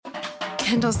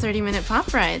Kendall's 30-minute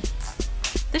pop rides.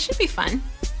 This should be fun.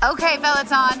 Okay,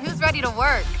 Peloton, who's ready to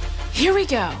work? Here we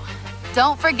go.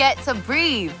 Don't forget to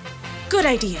breathe. Good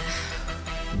idea.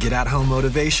 Get at home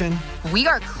motivation? We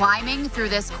are climbing through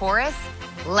this chorus.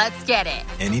 Let's get it.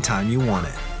 Anytime you want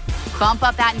it. Bump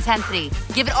up that intensity.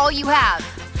 Give it all you have.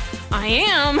 I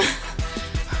am.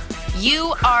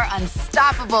 You are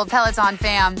unstoppable, Peloton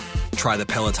fam. Try the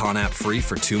Peloton app free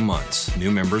for 2 months.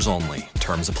 New members only.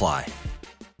 Terms apply.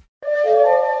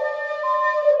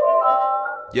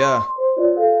 Yeah.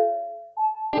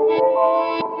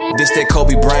 This that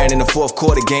Kobe Bryant in the fourth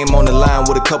quarter, game on the line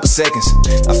with a couple seconds.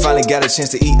 I finally got a chance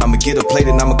to eat, I'ma get a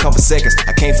plate and I'ma come for seconds.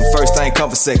 I came for first, I ain't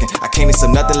come for second. I can't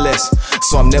accept nothing less,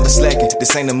 so I'm never slacking.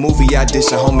 This ain't a movie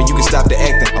audition, homie, you can stop the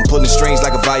acting. I'm pulling strings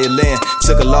like a violin.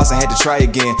 Took a loss and had to try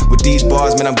again. With these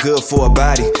bars, man, I'm good for a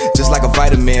body. Just like a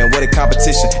vitamin, what a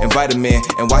competition. Invite 'em in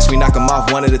and watch me knock 'em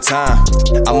off one at a time.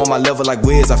 I'm on my level like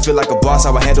Wiz, I feel like a boss,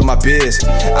 how I handle my biz.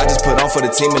 I just put on for the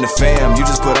team and the fam, you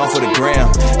just put on for the gram.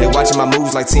 They watching my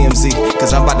moves like TMZ,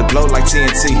 cause I'm about to blow like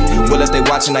TNT. Well, if they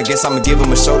watching, I guess I'ma give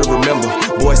them a show to remember.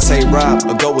 Boys say Rob,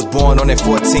 a goat was born on that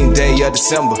 14th day of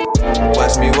December.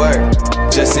 Watch me work,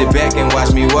 just sit back and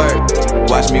watch me work.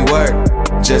 Watch me work,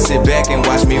 just sit back and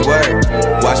watch me work.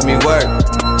 Watch me work,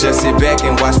 just sit back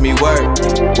and watch me work.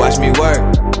 Watch me work,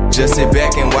 just sit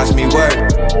back and watch me work.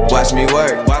 Watch me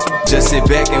work, just sit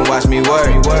back and watch me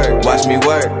work. Watch me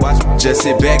work, just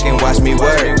sit back and watch me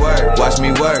work. Watch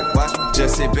me work,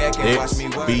 just sit back and watch me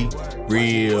work. Be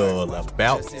real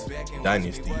about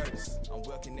Dynasties.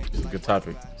 It's a good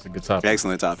topic.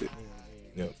 Excellent topic.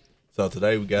 Yep. So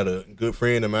today we got a good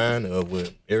friend of mine,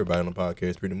 with everybody on the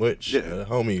podcast pretty much.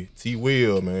 Homie T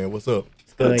Will, man, what's up?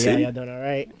 Good, y'all doing all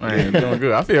right? Man, doing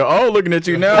good. I feel old looking at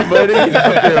you now, buddy. I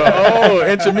feel old.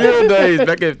 Intramural days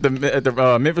back at the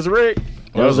Memphis Rig.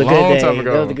 That was a good day. That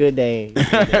was a good day.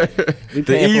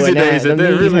 The easy days. Them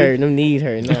knees hurt. No. Knees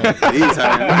hurt.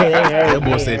 That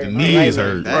boy said the knees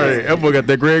hurt. Right. That boy got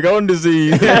that Greg Oden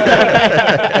disease.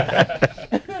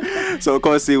 So, of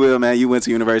course, C. Will, man, you went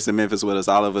to University of Memphis with us.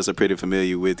 All of us are pretty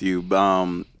familiar with you.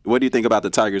 What do you think about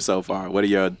the Tigers so far? What are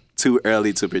your too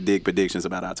early to predict predictions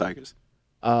about our Tigers?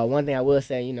 One thing I will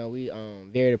say, we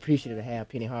very appreciative to have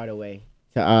Penny Hardaway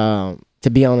to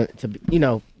be on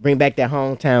to bring back that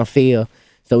hometown feel.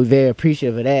 So we're very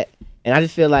appreciative of that. And I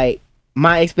just feel like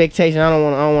my expectation, I don't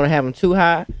want to have them too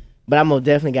high, but I most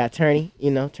definitely got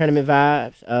tournament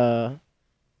vibes.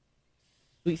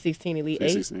 Sweet 16, Elite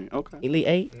 8. 16, okay. Elite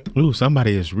 8. Ooh,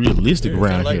 somebody is realistic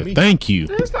around here. Me. Thank you.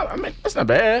 That's not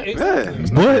bad.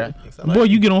 Boy,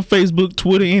 you get on Facebook,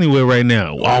 Twitter, anywhere right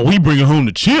now. Oh, we bringing home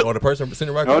the chip. Or the person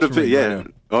sitting right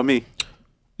or me.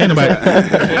 Ain't nobody,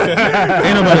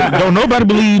 don't nobody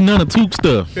believe none of Took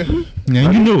stuff.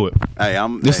 Now you know it. Hey,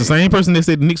 It's the same person that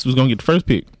said the Knicks was gonna get the first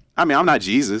pick. I mean, I'm not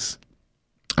Jesus.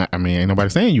 I mean, ain't nobody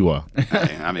saying you are.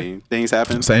 Hey, I mean, things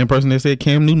happen. Same person that said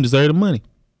Cam Newton deserved the money.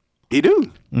 He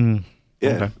do. Mm-hmm. Yeah,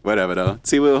 okay. Whatever though.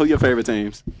 T. Will, who your favorite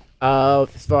teams?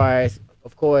 As far as,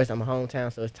 of course, I'm a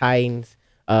hometown, so it's Titans,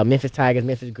 Memphis Tigers,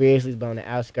 Memphis Grizzlies, but on the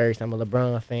outskirts, I'm a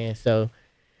LeBron fan, so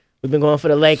we've been going for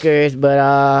the Lakers. But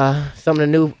some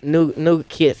of the new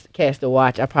cats to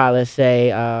watch, I probably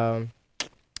say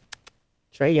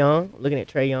Trae Young. Looking at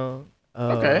Trae Young.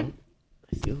 Okay.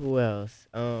 Let's see who else.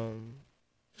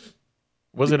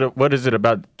 What is it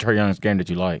about Trae Young's game that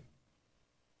you like?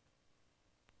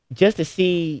 Just to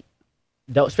see,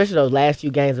 especially those last few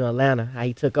games in Atlanta, how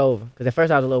he took over. Because at first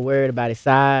I was a little worried about his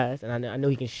size, and I knew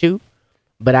he can shoot,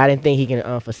 but I didn't think he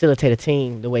can facilitate a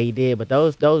team the way he did. But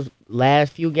those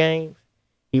last few games,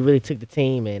 he really took the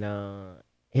team, and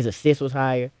his assist was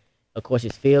higher. Of course,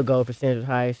 his field goal percentage was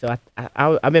higher. So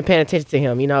I've been paying attention to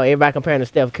him. Everybody comparing him to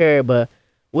Steph Curry, but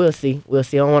we'll see. I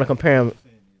don't want to compare him.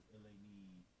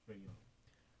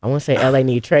 I want to say LA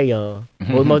need Trae Young.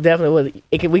 Well, most definitely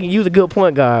we can use a good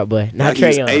point guard, but not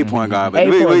Trae Young. A point guard, but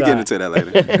we get into that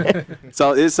later.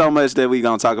 So it's so much that we're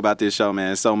going to talk about this show,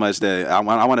 man. It's so much that I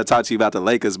want to talk to you about the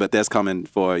Lakers, but that's coming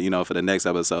for the next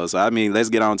episode. So, I mean, let's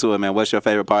get on to it, man. What's your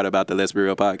favorite part about the Let's Be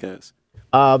Real podcast?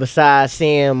 Besides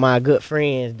seeing my good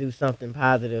friends do something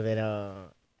positive and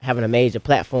having a major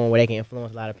platform where they can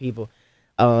influence a lot of people,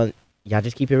 y'all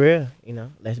just keep it real,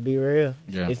 Let's be real.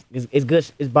 Yeah. It's good.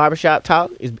 It's barbershop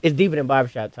talk. It's deeper than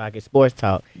barbershop talk. It's sports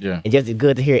talk. Yeah. And just it's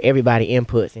good to hear everybody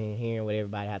inputs and hearing what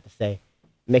everybody has to say.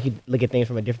 Make you look at things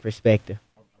from a different perspective.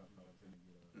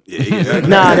 Yeah.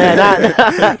 No.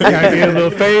 Gotta get a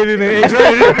little faded and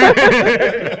excited.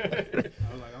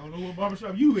 I was like, I don't know what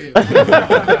barbershop you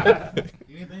at.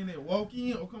 Anything that walk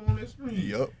in or come on that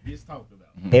screen, gets talked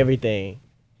about. Everything.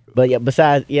 But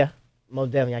besides,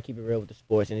 most definitely I keep it real with the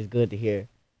sports, and it's good to hear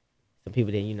some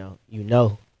people that you know,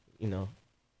 to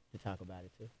talk about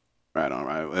it too. Right on,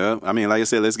 right. Well, I mean, like I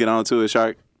said, let's get on to it,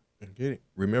 Shark. Get it.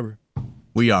 Remember,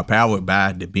 we are powered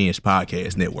by the Binge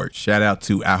Podcast Network. Shout out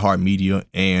to iHeartMedia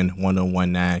and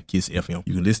 1019 Kiss FM.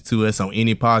 You can listen to us on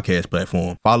any podcast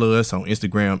platform. Follow us on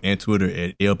Instagram and Twitter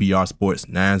at LBR Sports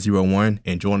 901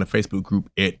 and join the Facebook group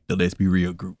at the Let's Be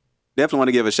Real group. Definitely want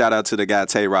to give a shout out to the guy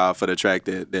Tay Rob for the track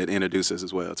that introduced us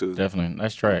as well too. Definitely,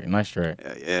 nice track.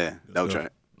 Yeah, dope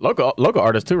track. Local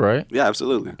artist too, right? Yeah,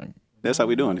 absolutely. That's how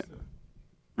we doing it.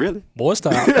 Really? Boy,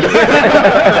 stop.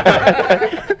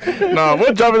 No,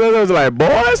 what jumping in there was like,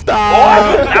 boy, stop.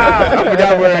 I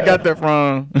forgot where I got that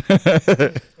from.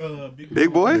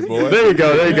 Big boy? There you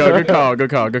go. Good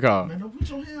call. Man, don't put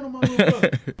your hand on my little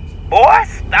butt. Boy,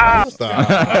 stop.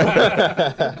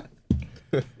 Stop.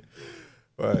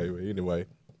 Right, anyway,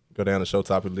 go down the show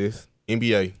topic list.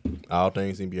 NBA. All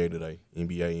things NBA today.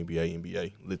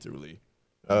 NBA. Literally.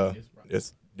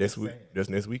 That's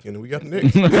next weekend, and we got the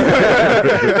next.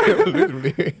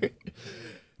 Literally.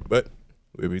 But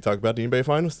we'll be talking about the NBA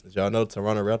Finals. As y'all know,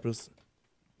 Toronto Raptors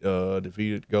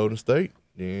defeated Golden State.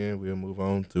 Then we'll move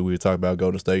on to we'll talk about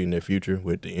Golden State and their future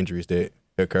with the injuries that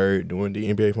occurred during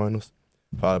the NBA Finals.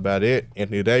 Followed by that,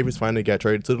 Anthony Davis finally got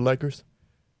traded to the Lakers.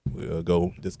 We'll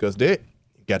go discuss that.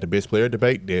 Got the best player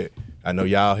debate that I know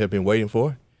y'all have been waiting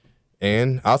for.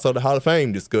 And also the Hall of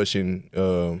Fame discussion.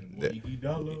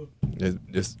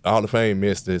 This Hall of Fame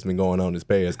mess that's been going on this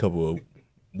past couple of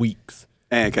weeks.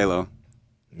 And Kalo.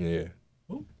 Yeah.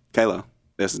 Kalo.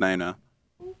 That's his name now.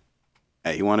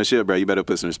 Hey, he won a shit, bro. You better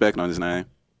put some respect on his name.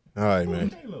 All right,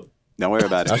 man. Don't worry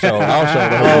about it. I'll show I'm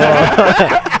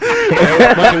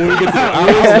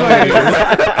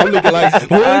looking like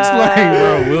We'll explain,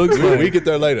 bro. We'll explain. We get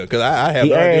there later because I have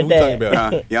no idea what we're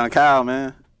talking about. Young Kyle,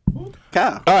 man.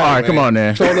 Kyle. All right, come on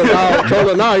now.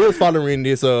 Troller, now you're following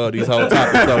these whole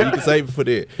topics, so you can save it for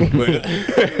that.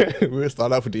 But we'll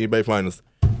start off with the NBA Finals.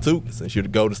 Two, since you're the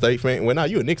Golden State fan. Well, now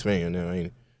you're a Knicks fan now, ain't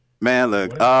you? Man,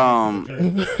 look.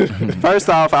 First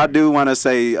off, I do want to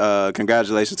say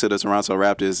congratulations to the Toronto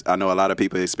Raptors. I know a lot of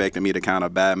people expecting me to kind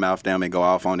of badmouth them and go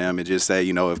off on them and just say,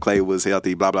 if Clay was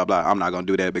healthy, blah, blah, blah. I'm not going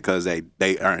to do that because they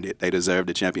earned it. They deserved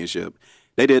the championship.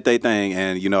 They did their thing,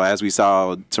 and, as we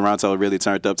saw, Toronto really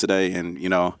turned up today, and,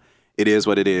 it is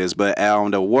what it is. But on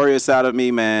the Warriors side of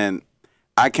me, man,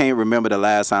 I can't remember the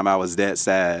last time I was that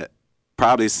sad,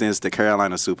 probably since the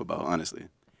Carolina Super Bowl, honestly.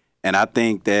 And I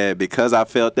think that because I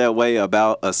felt that way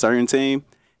about a certain team,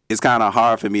 it's kind of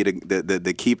hard for me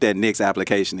to keep that Knicks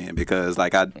application in because,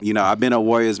 like, I've been a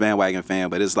Warriors bandwagon fan,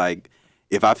 but it's like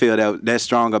if I feel that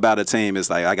strong about a team, it's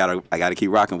like I gotta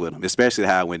keep rocking with them, especially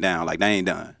how it went down. Like, they ain't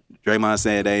done. Draymond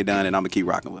said they ain't done, and I'm gonna keep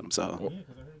rocking with them. So, Yeah,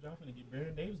 because I heard y'all finna get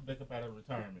Baron Davis back up out of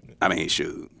retirement. I mean,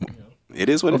 shoot. It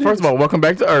is what it is. First of all, welcome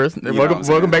back to Earth. You know what I'm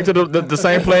Welcome back to the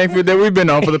same playing field that we've been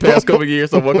on for the past couple of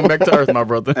years. So welcome back to Earth, my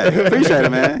brother. Hey, appreciate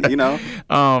it, man.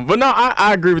 But no,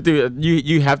 I agree with you.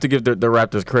 You have to give the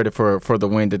Raptors credit for the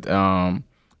win that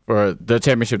for the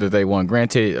championship that they won.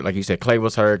 Granted, like you said, Clay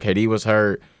was hurt, KD was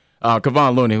hurt.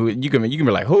 Kevon Looney, who you can be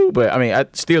like who, but I mean I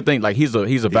still think like he's a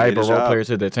valuable role player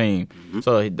to their team. Mm-hmm.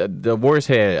 So the Warriors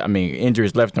had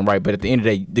injuries left and right, but at the end of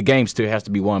the day, the game still has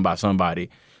to be won by somebody.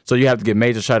 So you have to give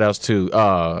major shout outs to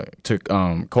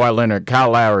Kawhi Leonard, Kyle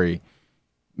Lowry.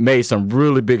 Made some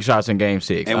really big shots in Game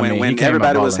 6. And when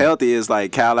everybody was healthy, it's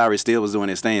like Kyle Lowry still was doing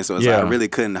his thing. So it's like I really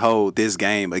couldn't hold this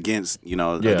game against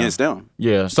against them.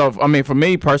 Yeah. So for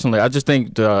me personally, I just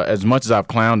think as much as I've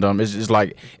clowned him, it's just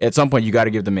like at some point you got to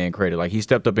give the man credit. Like he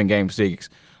stepped up in Game 6,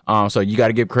 so you got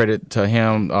to give credit to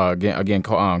him again.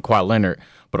 Kawhi Leonard,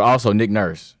 but also Nick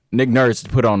Nurse. Nick Nurse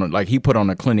put on a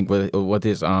clinic with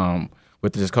his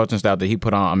coaching staff that he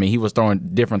put on. I mean, he was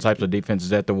throwing different types of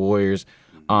defenses at the Warriors.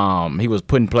 He was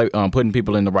putting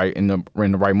people in the right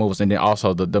moves, and then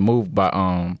also the move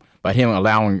by him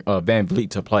allowing Van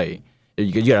Vliet to play.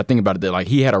 You got to think about it. That like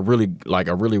he had a really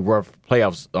rough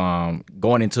playoffs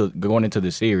going into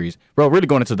the series. Well, really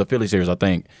going into the Philly series, I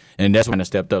think, and that's when it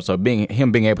stepped up. So being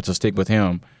able to stick with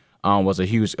him was a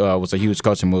huge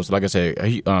coaching move. So like I said,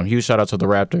 a huge shout out to the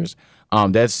Raptors. I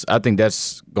think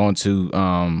that's going to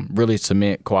really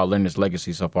cement Kawhi Leonard's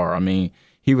legacy so far. I mean,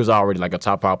 he was already like a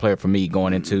top 5 player for me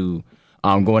going into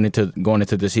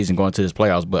this season, going to this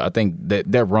playoffs. But I think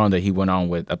that run that he went on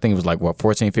with, I think it was like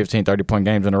 14, 15, 30-point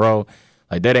games in a row.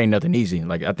 Like that ain't nothing easy.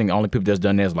 Like I think the only people that's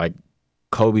done that is like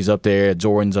Kobe's up there,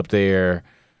 Jordan's up there.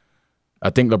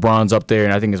 I think LeBron's up there,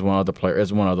 and I think it's one other player.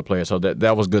 So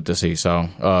that was good to see. So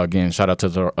again, shout out to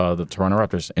the Toronto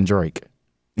Raptors and Drake.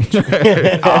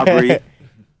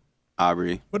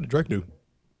 Aubrey. What did Drake do?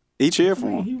 He cheered for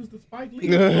him. He was the Spike Lee.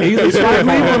 He's a Spike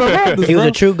Lee for the Raptors. He was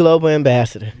a true global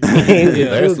ambassador. He was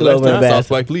a true global I saw ambassador.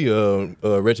 Spike Lee,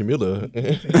 Reggie Miller.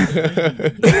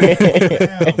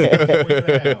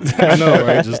 I know,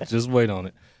 right? Just wait on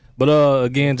it. But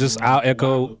again, I'll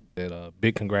echo that.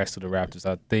 Big congrats to the Raptors.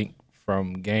 I think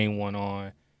from game 1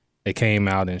 on, they came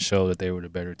out and showed that they were the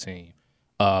better team.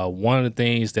 One of the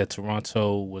things that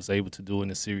Toronto was able to do in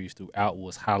the series throughout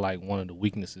was highlight one of the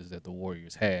weaknesses that the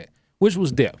Warriors had, which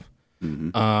was depth.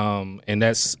 Mm-hmm. And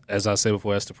that's, as I said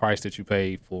before, that's the price that you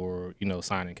pay for,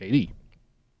 signing KD.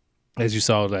 As you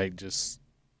saw, like, just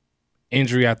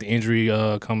injury after injury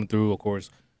coming through. Of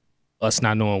course, us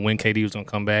not knowing when KD was going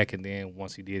to come back, and then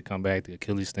once he did come back, the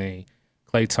Achilles thing.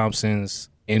 Klay Thompson's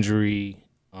injury,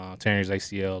 tearing his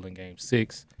ACL in Game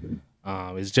 6.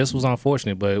 It just was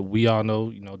unfortunate, but we all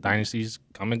know, dynasties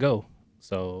come and go.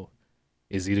 So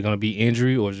it's either going to be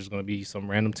injury or it's just going to be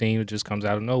some random team that just comes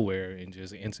out of nowhere and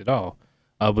just ends it all.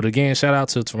 But again, shout out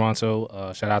to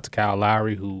Toronto. Shout out to Kyle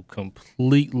Lowry, who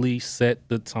completely set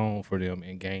the tone for them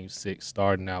in Game 6,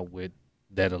 starting out with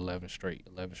that 11 straight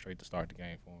to start the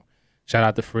game for him. Shout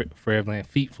out to Fred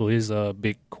VanVleet for his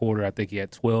big quarter. I think he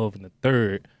had 12 in the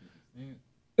third,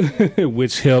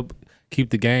 which helped keep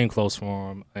the game close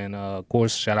for him. And, of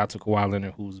course, shout out to Kawhi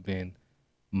Leonard, who's been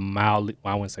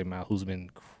who's been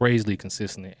crazily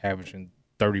consistent, averaging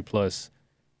 30-plus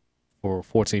for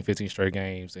 14, 15 straight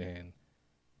games. And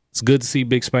it's good to see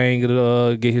Big Spain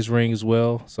get his ring as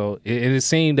well. So it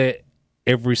seemed that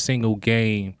every single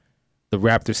game, the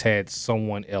Raptors had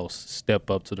someone else step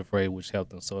up to the fray, which helped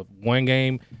them. So if one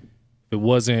game, if it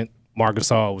wasn't Marc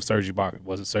Gasol, it was Serge Ibaka. It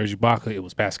wasn't Serge Ibaka, it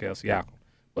was Pascal Siakam.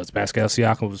 It was Pascal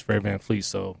Siakam, it was Fred VanVleet.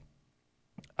 So,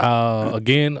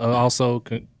 again, also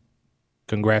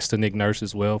congrats to Nick Nurse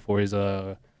as well for his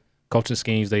coaching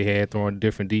schemes they had, throwing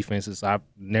different defenses. I've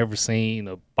never seen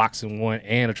a boxing 1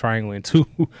 and a triangle and 2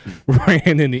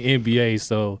 ran in the NBA.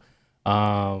 So,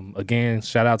 again,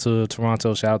 shout out to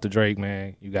Toronto, shout out to Drake,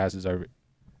 man. You guys deserve it.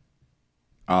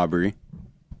 Aubrey.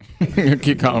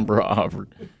 Keep calling bro Aubrey.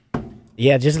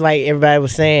 Yeah, just like everybody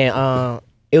was saying,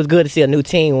 it was good to see a new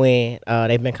team win.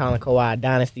 They've been calling Kawhi a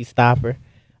dynasty stopper.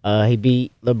 He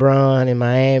beat LeBron in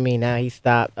Miami. Now he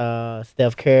stopped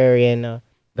Steph Curry and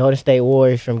Golden State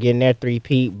Warriors from getting their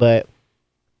three-peat. But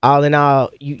all in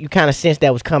all, you kind of sensed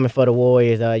that was coming for the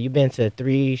Warriors. You've been to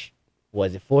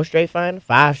 4 straight finals?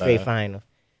 5 straight finals.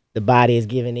 The body is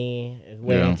giving in. It's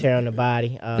wear and tear on the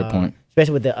body. Good point.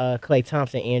 Especially with the Klay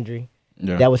Thompson injury.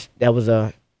 Yeah. That was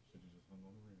a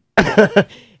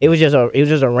it was just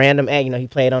a random act. He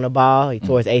played on the ball. He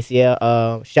tore his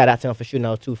ACL. Shout out to him for shooting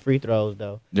those 2 free throws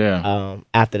though. Yeah.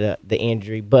 After the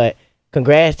injury, but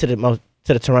congrats to the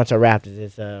Toronto Raptors.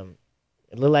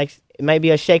 It looked like it may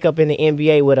be a shakeup in the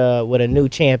NBA with a new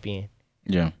champion.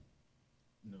 Yeah.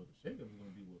 No, the shakeup is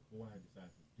going to be what Kawhi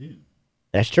decides to do.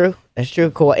 That's true.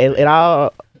 Kawhi, it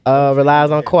all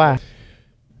relies on Kawhi.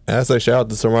 I say shout out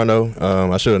to Toronto.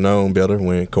 I should have known better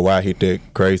when Kawhi hit that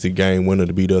crazy game winner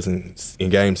to beat us in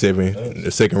Game 7, in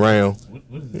the second round.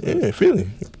 Yeah, Philly.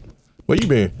 Where you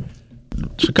been?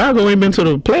 Chicago ain't been to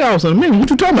the playoffs in a minute. What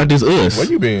you talking about? This us. Where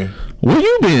you been? Where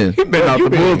you been? He been out the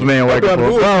Bulls, man. Like Yeah,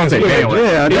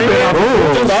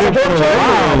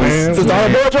 since all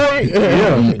the Bulls trade?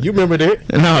 Yeah, you remember that?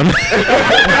 No.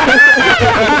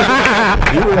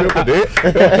 You remember that?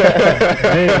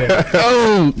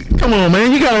 Oh, come on,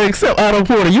 man. You gotta accept Otto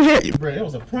Porter. You had. Bro, that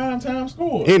was a prime time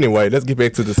score. Anyway, let's get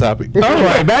back to the topic. All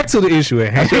right, back to the issue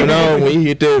at hand. You know, when you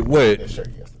hit that, what?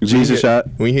 Jesus shot.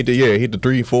 When you hit the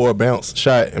 3-4 bounce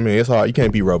shot, I mean, it's hard. You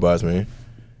can't beat robots, man.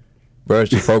 Bro, it's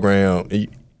just program.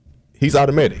 He's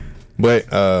automatic. But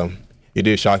it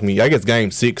did shock me. I guess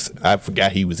Game 6, I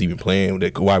forgot he was even playing,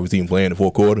 that Kawhi was even playing in the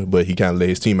fourth quarter, but he kind of let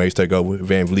his teammates take over.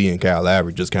 VanVleet and Kyle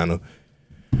Lowry just kind of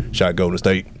shot Golden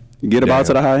State. Get a ball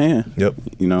to the high hand. Yep.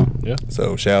 Yeah.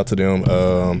 So shout out to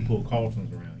them. Pull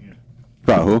Carlton's around here.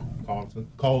 About who?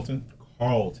 Carlton.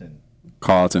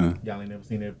 Y'all ain't never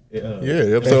seen that.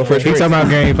 Yeah, episode Fresh He Prince. talking about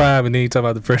Game 5, and then he talking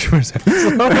about the Fresh Prince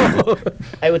episode.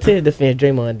 Hey, with his defense,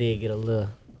 Draymond did get a little.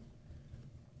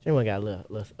 Draymond got a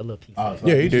little piece. So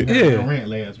Yeah, he did. Yeah. Rant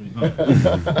last week.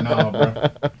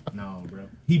 No, bro.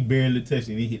 He barely touched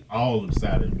it. He hit all of the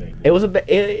side of the back. It was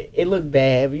it looked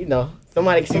bad, but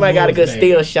Somebody got a good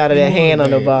steal shot of that hand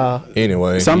on the ball.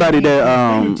 Anyway, somebody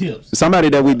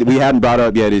that we hadn't brought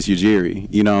up yet is Ujiri.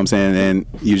 You know what I'm saying?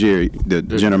 And Ujiri, the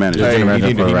general manager, Hey, for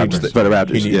he the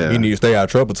Raptors. He need to stay out of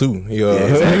trouble too.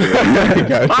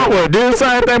 I would do the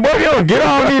same thing, boy. You get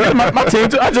on me. That's my team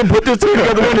too. I just put this team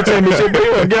together to win the championship. But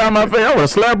you get out of my face. I would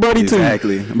slap Buddy too.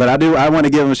 Exactly. But I want to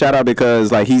give him a shout out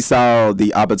because like he saw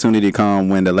the opportunity come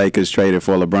when the Lakers traded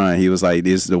for LeBron. He was like,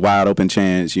 "This is the wide open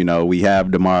chance. You know, we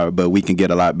have DeMar, but we can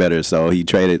get a lot better." So he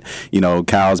traded,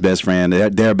 Kyle's best friend,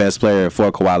 their best player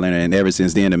for Kawhi Leonard, and ever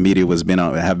since then the media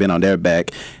have been on their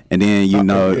back. And then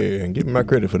and give me my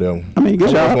credit for them. I mean,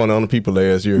 good job. One on the people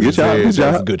last year. Good job. That was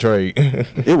a good trade.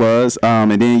 It was.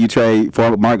 And then you trade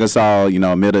for Marc Gasol,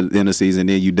 middle of the season.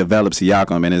 Then you develop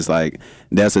Siakam, and it's like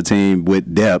that's a team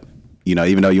with depth.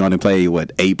 Even though you only play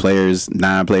 8 players,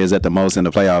 9 players at the most in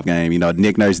the playoff game,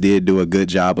 Nick Nurse did do a good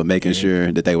job of making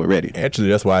sure that they were ready. Actually,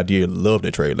 that's why I did love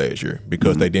that trade last year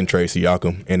because they didn't trade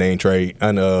Siakam and they didn't trade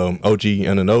OG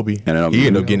Anunoby. He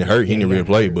ended up getting hurt. He didn't really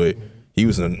play, but he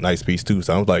was a nice piece too.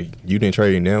 So I was like, you didn't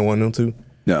trade now one of them two?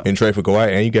 No. And trade for Kawhi,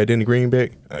 and you got Danny Green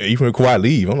back. Even if Kawhi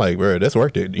leave, I'm like, bro, that's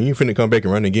worth it. You finna come back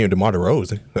and run the game with DeMar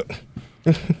DeRozan.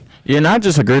 Yeah, and I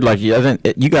just agreed. Like, I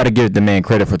think you got to give the man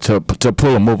credit for to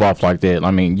pull a move off like that. I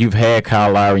mean, you've had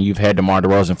Kyle Lowry, and you've had DeMar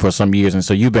DeRozan for some years, and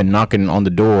so you've been knocking on the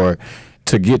door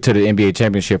to get to the NBA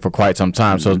championship for quite some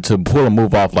time. So to pull a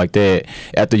move off like that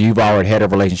after you've already had a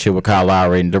relationship with Kyle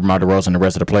Lowry and DeMar DeRozan and the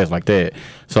rest of the players like that.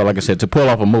 So like I said, to pull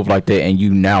off a move like that and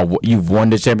you've won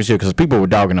the championship because people were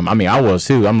dogging them. I mean, I was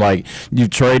too. I'm like, you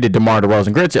traded DeMar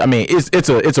DeRozan. Great. I mean,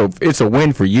 it's a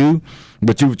win for you,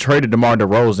 but you've traded DeMar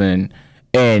DeRozan.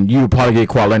 And you would probably get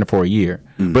Kawhi Leonard for a year,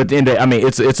 but at the end of the day,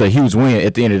 it's a huge win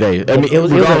at the end of the day. I mean, it was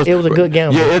a good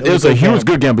gamble. Yeah, it was a huge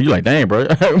good gamble. You're like, dang, bro,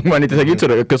 I need to take you to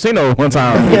the casino one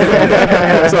time.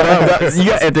 So you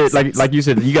got like you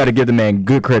said, you got to give the man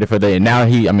good credit for that. And now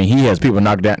he has people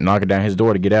knocking down his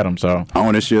door to get at him. So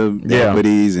ownership,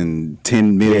 equities, and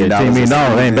 $10 million. $10 million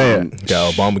ain't bad.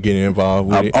 Got Obama getting involved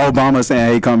with it. Obama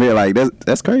saying, "Hey, come here," like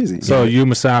that's crazy. So you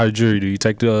Masai Ujiri, do you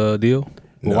take the deal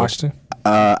with Washington?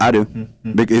 I do,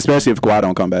 especially if Kawhi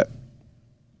don't come back,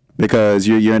 because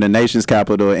you're in the nation's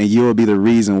capital, and you will be the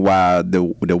reason why the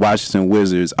Washington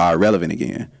Wizards are relevant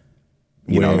again.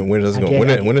 When is it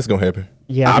gonna happen?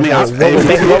 Yeah, I mean,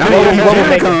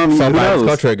 somebody's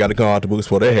contract got to come out the books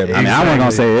before that happens. I mean, I wasn't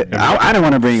gonna say it. I didn't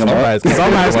want to bring him up.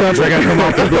 Somebody's contract got to come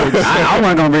off the books. I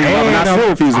wasn't gonna bring him up, and I still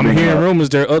refuse to bring him up. I'm hearing rumors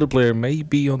their other player may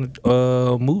be on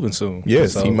the moving soon.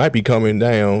 Yes, he might be coming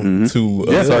down to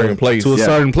a certain place. To a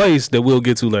certain place that we'll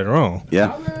get to later on.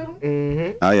 Yeah.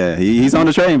 Oh yeah, he's on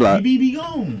the trading block. BB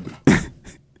gone.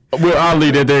 Well, I'll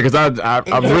leave that there because I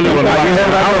really want to.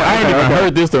 I ain't even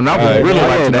heard this one. I would really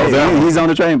like to know that. He's on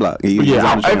the trading block. He's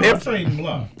on the trading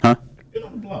block. Huh? Get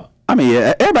on the block. I mean,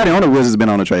 yeah, everybody on the Wizards has been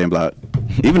on the trading block.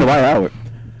 Even Dwight Howard.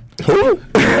 Who?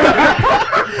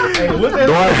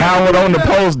 Dwight Howard on the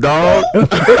post, dog.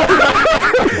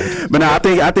 But no, I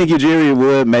think Ujiri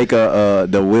would make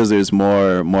the Wizards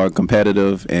more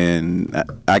competitive, and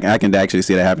I can actually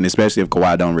see that happen, especially if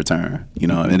Kawhi don't return.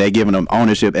 And they giving them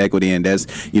ownership equity, and that's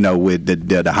with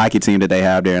the hockey team that they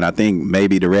have there, and I think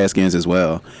maybe the Redskins as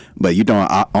well. But you doing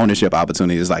ownership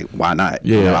opportunities, like why not?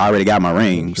 Yeah, I already got my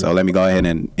ring, so let me go ahead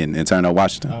and turn on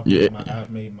Washington.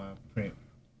 I've made my print.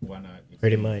 Why not?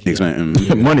 Pretty much.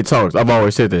 Money talks. I've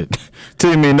always said that.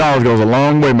 $10 million goes a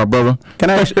long way, my brother.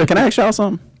 Can I ask y'all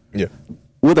something? Yeah.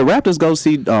 Will the Raptors go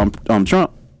see Trump?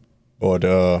 Or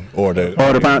the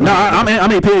No, I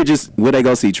mean, period. Just will they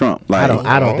go see Trump? Like,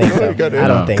 I don't think so. I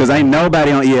don't think because ain't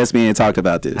nobody on ESPN talked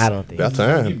about this. I don't think. About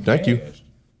time. Thank you.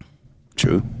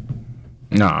 True.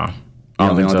 Nah, I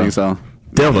don't think so.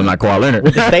 Definitely not Kawhi Leonard.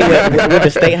 With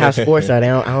the state how sports are,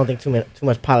 I don't think too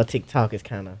much politic talk is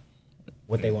kind of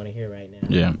what they want to hear right now.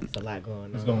 Yeah, it's a lot going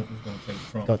on. It's gonna take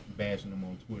Trump bashing them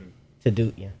on Twitter to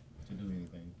do anything.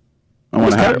 At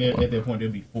that point,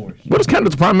 they'll be forced. What does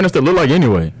Canada's prime minister look like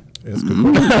anyway? That's a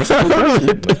good question.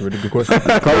 That's a really good question.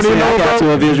 I got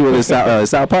to a visual in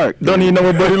South Park. Don't even know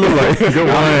what Buddy look like. Good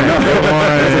one.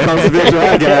 That's a visual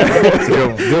I got.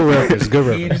 Good reference.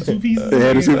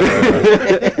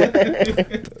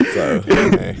 So,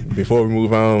 before we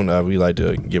move on, we like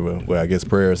to give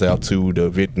prayers out to the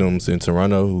victims in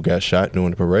Toronto who got shot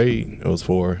during the parade. It was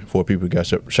four people who got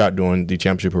shot during the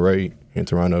championship parade in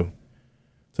Toronto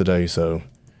today. So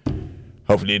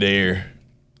hopefully they're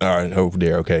all right. Hope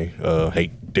they're okay.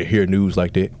 Hate to hear news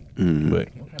like that. But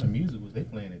what kind of music was they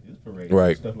playing at this parade? upgrade.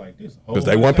 Right. Stuff like this. Because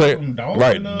they weren't playing.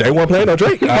 Right. They weren't playing no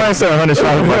Drake. I ain't saying 100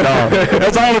 shots for my dog.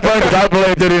 That's the only thing because I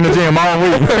played that in the gym all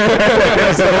week.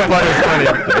 That's so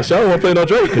funny. They sure won't play no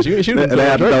Drake because you ain't shooting. They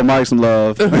have to throw Mark some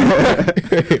love.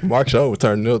 Mark Shaw was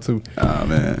turning up too. Oh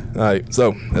man. All right,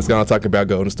 so let's go and talk about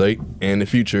Golden State and the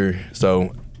future.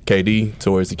 So KD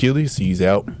tore his Achilles, he's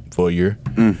out for a year.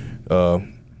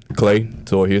 Clay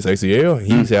tore his ACL,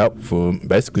 he's out for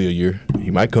basically a year.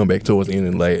 He might come back towards the end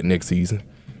of next season.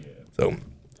 So,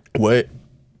 what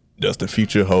does the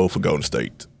future hold for Golden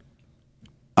State?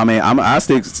 I mean, I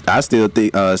still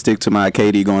stick to my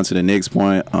KD going to the Knicks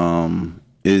point.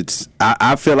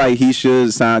 I feel like he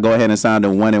should go ahead and sign the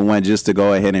 1-1 just to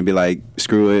go ahead and be like,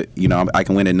 screw it, I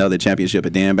can win another championship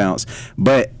and then bounce.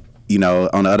 But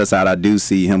on the other side, I do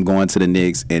see him going to the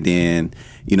Knicks and then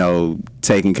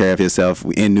taking care of himself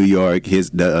in New York,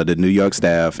 the New York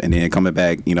staff, and then coming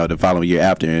back the following year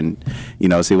after and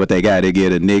see what they got. They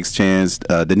give the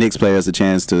Knicks players a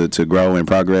chance to grow and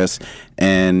progress,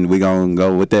 and we're gonna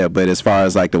go with that. But as far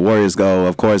as like the Warriors go,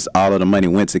 of course all of the money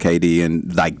went to KD,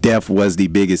 and like depth was the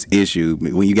biggest issue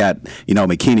when you got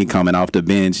McKinney coming off the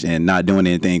bench and not doing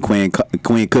anything, Quinn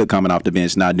Cook coming off the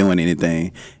bench not doing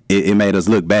anything. It made us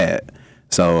look bad.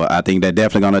 So I think they're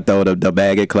definitely going to throw the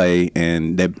bag at Clay,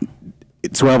 and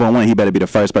 12-on-1, he better be the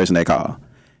first person they call.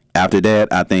 After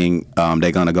that, I think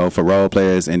they're going to go for role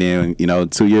players, and then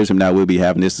 2 years from now, we'll be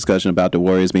having this discussion about the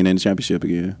Warriors being in the championship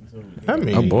again. I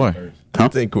mean, oh boy, I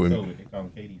think They call him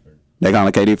KD first. They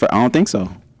calling KD first? I don't think so.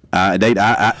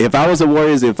 If I was the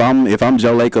Warriors, if I'm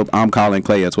Joe Lacob, I'm calling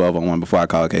Clay at 12-on-1 before I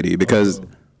call KD because.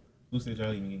 Who said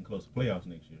y'all even getting close to playoffs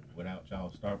next year without y'all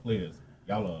star players?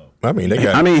 I mean,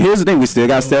 here's the thing. We still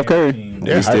got Steph Curry.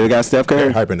 They're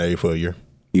hyping that for a year.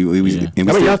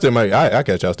 Y'all still make. I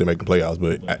catch y'all still making playoffs,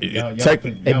 but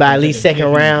they buy at least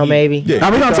second round, maybe. Yeah,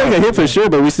 we're gonna take a hit for sure,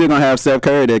 but we still gonna have Steph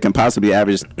Curry that can possibly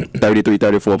average 33,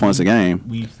 34 points a game.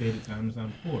 We've said it time and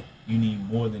time before. You need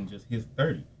more than just his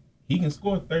 30. He can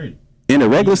score 30 in the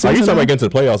regular season. Are you talking about getting to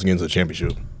the playoffs and getting to the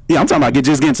championship? Yeah, I'm talking about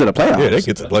just getting to the playoffs. Yeah, they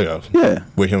get to the playoffs. Yeah,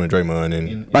 with him and Draymond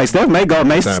and like Steph may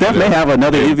have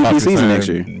another MVP season next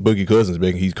year. Boogie Cousins,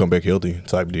 he's come back healthy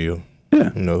type deal. Yeah,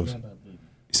 who knows?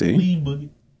 See, but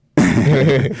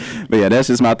yeah, that's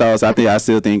just my thoughts. I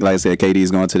still think, like I said,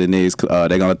 KD's going to the Knicks.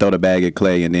 They're gonna throw the bag at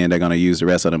Clay, and then they're gonna use the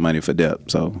rest of the money for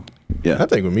depth. So, yeah, I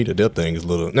think with me the depth thing is a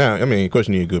little. Now, I mean, of course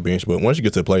you need a good bench, but once you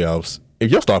get to the playoffs,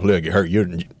 if your star player get hurt, you're.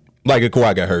 Like if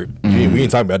Kawhi got hurt, we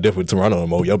ain't talking about depth with Toronto no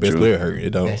more. Your best player hurt,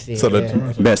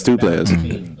 the best two players.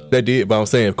 They did, but I'm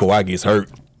saying if Kawhi gets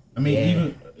hurt, I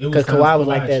mean, because Kawhi was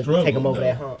like that, take him over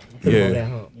that hump.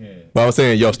 But I'm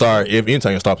saying your star, if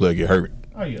anytime your star player get hurt,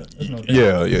 oh yeah, there's no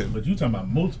doubt. Yeah. But you talking about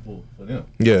multiple for them,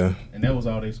 yeah, and that was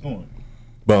all they scoring.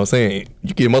 But I'm saying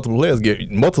you get multiple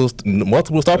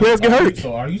star players get hurt.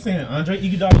 So are you saying Andre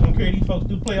Iguodala gonna carry these folks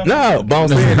through playoffs? No, but I'm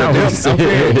saying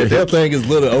the depth thing is a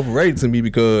little overrated to me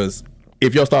because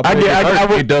if your star player get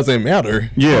hurt, it doesn't matter.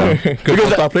 Yeah, because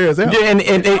your star players out. Yeah,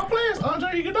 and star players Andre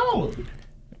Iguodala.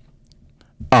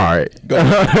 All right.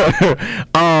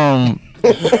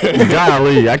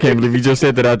 Golly, I can't believe you just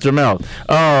said that out your mouth.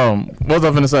 What was I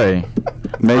finna say?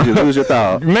 Made you lose your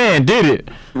thought. Man, did it?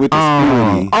 With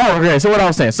the okay. So what I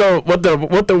was saying. So what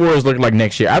the Warriors look like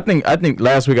next year? I think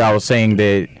last week I was saying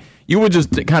that you would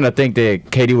just kind of think that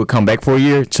KD would come back for a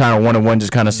year, try 1-1,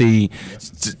 just kind of see,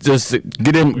 just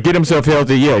get himself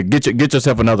healthy. Yeah, get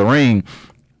yourself another ring.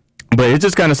 But it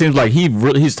just kind of seems like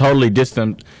he's totally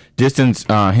distanced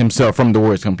himself from the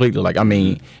Warriors completely. Like, I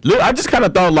mean, I just kind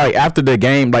of thought, like, after the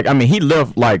game, like, I mean, he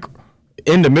left, like,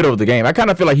 in the middle of the game. I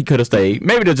kind of feel like he could have stayed.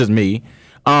 Maybe that's just me.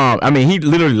 I mean, he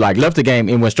literally, like, left the game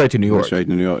and went straight to New York.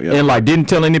 Yeah. And, like, didn't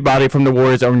tell anybody from the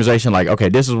Warriors organization, like, okay,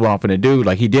 this is what I'm finna do.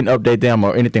 Like, he didn't update them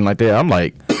or anything like that. I'm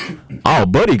like, oh,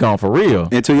 buddy gone for real.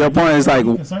 And to your point, it's like,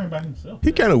 concerned about himself.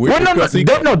 He kind of weird.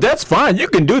 Well, no, that's fine. You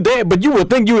can do that, but you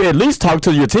would think you would at least talk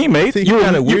to your teammates. He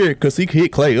kind of weird because he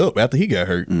hit Clay up after he got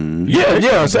hurt.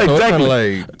 Yeah, so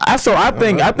exactly. I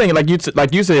think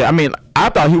like you said. I mean, I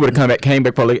thought he would have came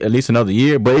back for at least another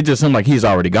year, but it just seemed like he's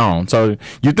already gone. So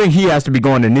you think he has to be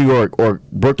going to New York or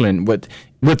Brooklyn with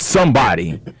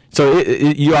somebody. So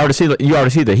you already see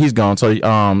that he's gone. So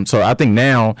I think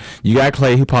now you got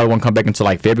Clay. He probably won't come back until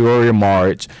like February or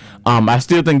March. I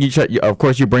still think of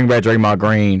course you bring back Draymond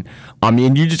Green.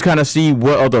 And you just kind of see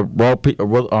what other role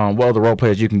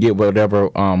players you can get,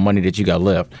 whatever money that you got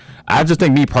left. I just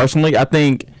think, me personally, I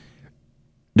think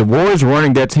the Warriors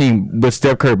running that team with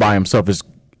Steph Curry by himself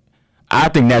I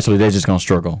think naturally they're just gonna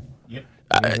struggle.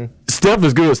 Steph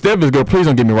is good. Please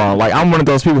don't get me wrong. Like, I'm one of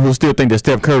those people who still think that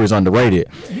Steph Curry is underrated.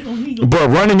 But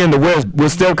running in the West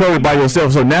with Steph Curry by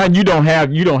yourself, so now you don't have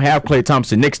Klay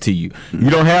Thompson next to you. You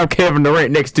don't have Kevin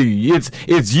Durant next to you.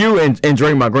 It's you and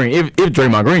Draymond Green. If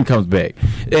Draymond Green comes back,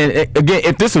 and again,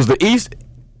 if this was the East.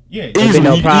 Yeah,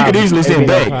 easily, you could easily send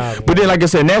back. But then, like I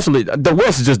said, naturally, the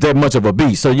West is just that much of a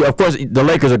beast. So, of course, the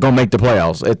Lakers are going to make the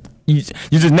playoffs. You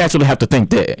just naturally have to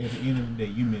think that. At the end of the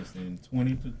day, you missing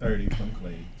 20 to 30 from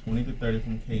Klay, 20 to 30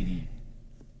 from KD.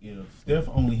 If Steph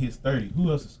only hits 30,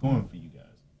 who else is scoring for you guys?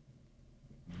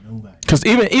 Nobody. Because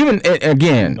even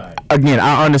again,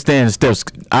 I understand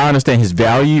his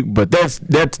value, but that's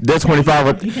 25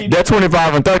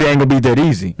 and 30 ain't gonna be that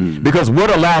easy. Because what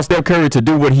allows Steph Curry to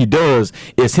do what he does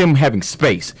is him having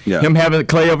space, him having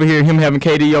Klay over here, him having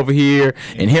KD over here,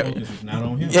 and him.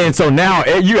 And so now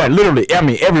you got literally,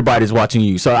 everybody's watching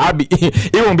you. So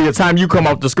it won't be a time you come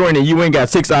off the screen and you ain't got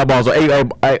 6 eyeballs or eight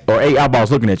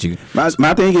eyeballs looking at you.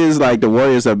 My thing is like the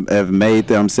Warriors have made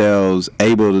themselves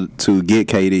able to get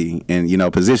KD and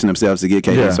position themselves to get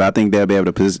KD. Yeah. So I think they'll be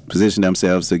able to position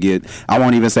themselves to get. I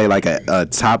won't even say like a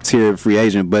top tier free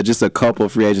agent, but just a couple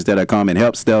of free agents that'll come and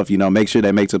help Steph. Make sure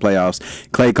they make the playoffs.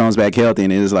 Klay comes back healthy,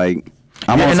 and it's like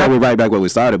I'm gonna say we're right back where we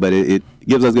started, but it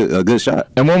gives us a good shot.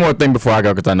 And one more thing before I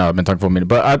go, because I know I've been talking for a minute,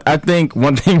 but I think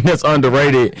one thing that's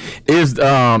underrated is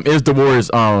the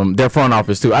Warriors their front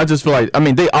office too. I just feel like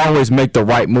they always make the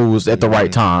right moves at the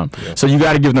right time, so you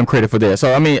got to give them credit for that.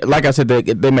 So like I said,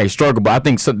 they may struggle, but I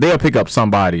think they'll pick up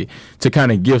somebody to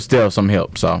kind of give Steph some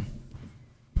help. So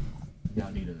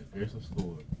y'all need an aggressive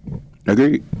scorer.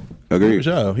 Agreed. Good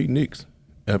job. He Knicks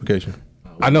application.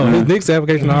 I know his Knicks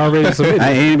application already submitted.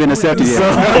 I ain't been accepted yet.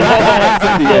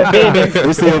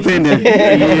 It's still pending.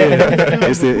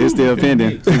 It's still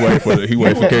pending. He waiting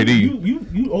for KD.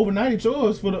 You overnighted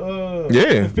yours for the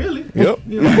for Philly. Yep.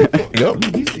 Yep.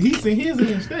 He sent his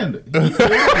in standard.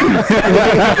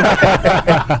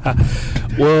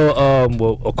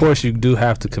 Well, of course, you do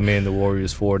have to commend the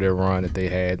Warriors for their run that they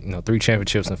had. 3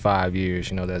 championships in 5 years.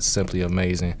 That's simply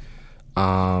amazing.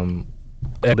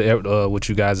 What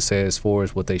you guys have said as far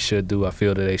as what they should do, I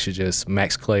feel that they should just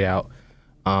max Klay out.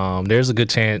 There's a good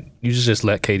chance you just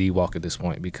let KD walk at this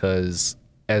point because,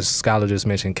 as Skylar just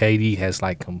mentioned, KD has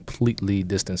completely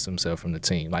distanced himself from the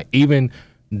team. Even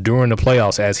during the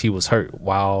playoffs, as he was hurt,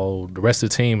 while the rest of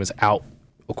the team is out,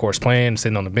 of course, playing,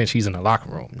 sitting on the bench, he's in the locker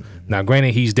room. Mm-hmm. Now,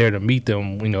 granted, he's there to meet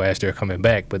them, as they're coming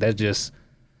back, but that just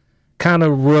kind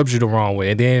of rubs you the wrong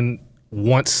way. And then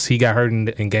once he got hurt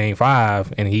in Game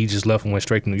 5 and he just left and went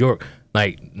straight to New York,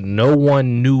 no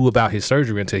one knew about his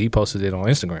surgery until he posted it on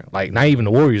Instagram. Not even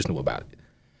the Warriors knew about it.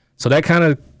 So that kind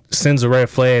of sends a red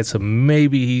flag to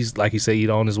maybe he's, like you said,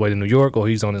 either on his way to New York or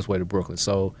he's on his way to Brooklyn.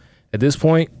 So at this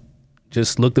point,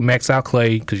 just look to max out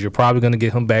Klay because you're probably going to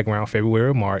get him back around February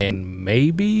or March. And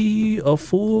maybe a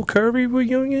full Curry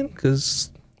reunion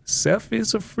because Seth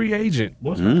is a free agent.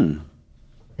 You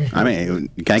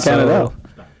can't count it out.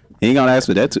 He ain't gonna ask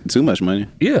for that too much money.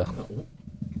 Yeah.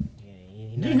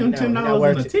 Give him $10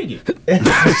 on a ticket.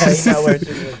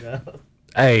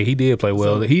 Hey, he did play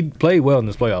well. He played well in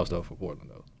this playoffs though for Portland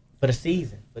though. For the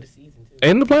season too.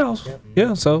 In the playoffs. Yep.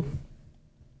 Yeah. So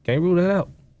can't rule that out.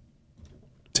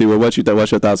 T-Will, what's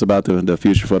your thoughts about the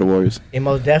future for the Warriors? It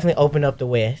most definitely opened up the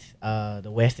West. The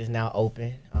West is now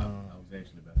open. I was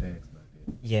actually about to ask about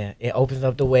that. Yeah, it opens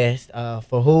up the West.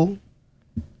 For who?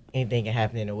 Anything can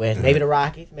happen in the West. Maybe the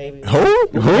Rockets. Maybe. Who?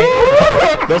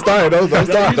 Don't start. Don't get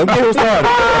him started.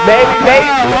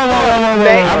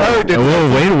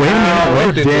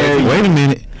 Wait a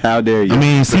minute. How dare you?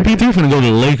 CP3 finna go to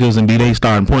the Lakers and be they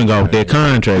starting point guard with that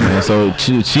contract, man. So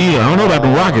chill. I don't know about the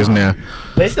Rockets now.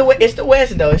 But it's the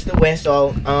West though. It's the West.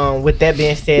 So with that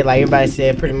being said, like everybody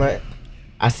said, pretty much,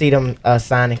 I see them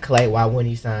signing Klay. Why wouldn't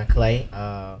you sign Klay?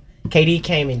 KD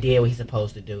came and did what he's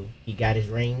supposed to do. He got his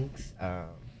rings.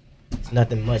 There's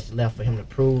nothing much left for him to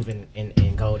prove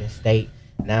in Golden State.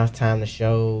 Now it's time to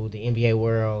show the NBA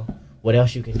world what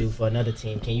else you can do for another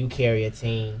team. Can you carry a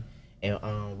team?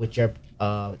 And with your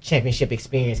championship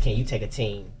experience, can you take a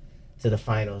team to the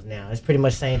finals now? It's pretty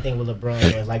much the same thing with LeBron.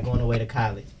 It's like going away to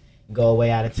college. You go away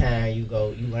out of town. You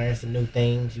learn some new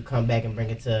things. You come back and bring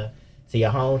it to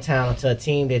your hometown, to a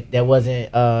team that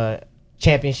wasn't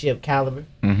championship caliber,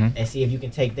 and see if you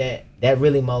can take that. That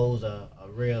really molds a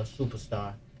real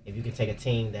superstar. If you can take a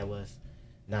team that was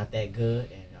not that good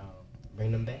and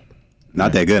bring them back.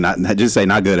 Not that good. Not just say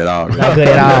not good at all. Really. Not good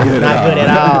at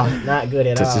all. Not good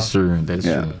at all. That's true. That's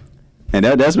true. And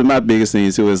that's been my biggest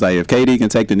thing too. Is if KD can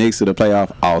take the Knicks to the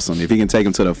playoff, awesome. If he can take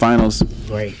them to the finals,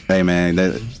 great. Hey man,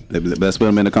 let's put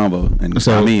them in the combo. And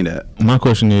so I mean that. My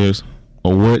question is,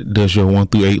 what does your 1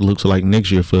 through 8 looks like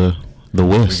next year for The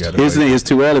West. It's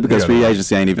too early because free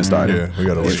agency ain't even started. Yeah, we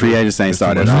gotta wait. Free agency ain't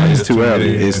started. It's too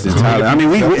early. It's entirely. I mean,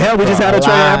 we just had a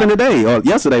trade happen today or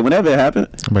yesterday, whenever it happened.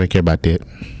 Nobody care about that.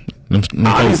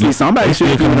 Obviously, somebody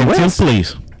should come in the West.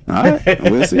 Please. All right,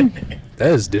 we'll see.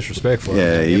 That is disrespectful.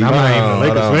 Yeah, I'm not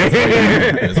even a Lakers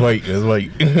fan. Let's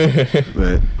wait.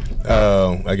 But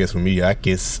I guess for me, I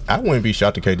wouldn't be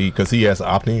shocked to KD because he has to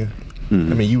opt in. I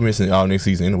mean, you missing all next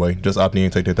season anyway. Just opt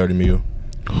in, take that $30 million.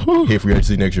 Hit free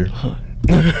agency next year.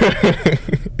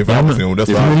 If I was him, that's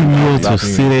what $30 million to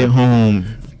sit at home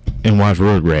and watch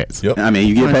Rugrats. Yep. I mean,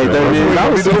 you get paid $30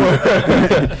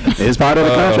 million. It's part of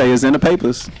the contract. It's in the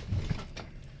papers.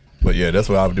 But yeah, that's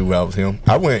what I would do if I was him.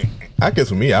 I guess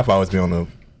for me, I've always been on the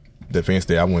defense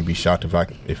that I wouldn't be shocked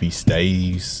if he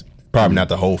stays. Probably not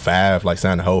the whole 5, like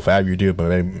sign the whole 5-year deal, but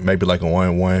maybe like a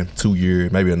 1, 2 year,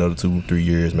 maybe another 2, 3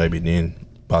 years, maybe then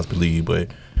possibly leave. But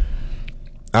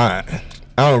I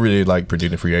don't really like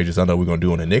predicting free agents. I know we're gonna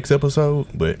do on the next episode,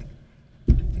 but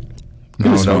I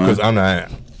don't know because I'm not.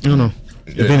 I don't know.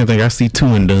 If anything, I see 2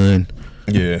 and done.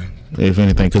 Yeah. If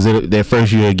anything, because that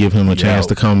first year give him a chance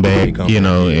to come back,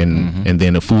 and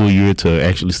then a full year to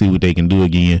actually see what they can do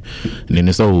again, and then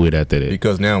it's over with after that.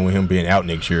 Because now with him being out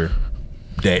next year,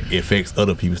 that affects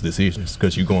other people's decisions.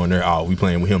 Because you going there, we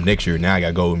playing with him next year. Now I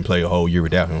gotta go and play a whole year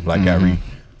without him, like Kyrie.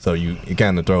 So it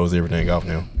kind of throws everything off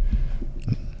now.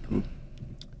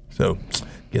 So,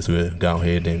 guess we'll go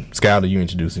ahead and Skyler, you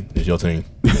introduce it. It's your team.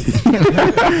 You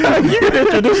can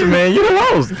introduce it, man. You the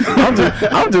host.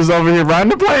 I'm just over here riding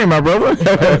the plane, my brother.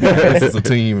 This is a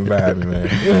team environment,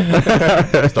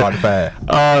 man. Start at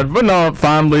 5. But no,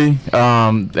 finally,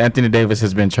 Anthony Davis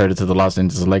has been traded to the Los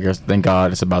Angeles Lakers. Thank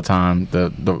God, it's about time.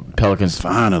 The Pelicans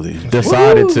finally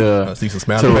decided to see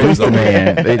some release the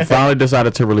man. They finally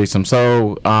decided to release him.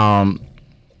 So,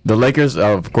 the Lakers,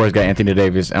 of course, got Anthony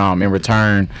Davis. In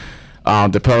return,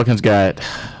 the Pelicans got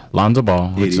Lonzo Ball,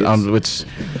 which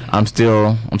I'm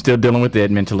still dealing with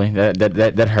that mentally.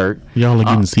 That hurt. Y'all are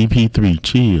getting CP3.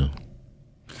 Chill.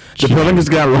 The Pelicans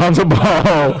got Lonzo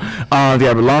Ball. They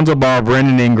got Lonzo Ball,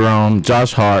 Brandon Ingram,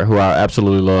 Josh Hart, who I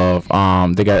absolutely love.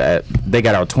 They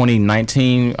got our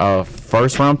 2019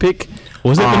 first round pick.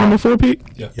 Was that the number 4 pick?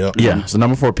 Yeah, it's the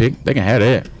number 4 pick. They can have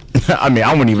that. I mean,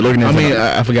 I wasn't even looking at it.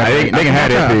 I forgot. They can have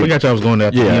that. I forgot y'all was going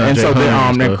there. Yeah, and so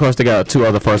then, of course, they got 2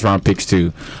 other first round picks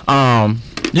too.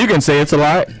 You can say it's a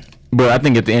lot, but I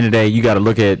think at the end of the day, you got to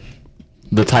look at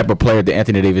the type of player that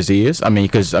Anthony Davis is. I mean,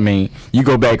 because you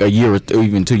go back a year or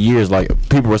even 2 years, like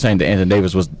people were saying that Anthony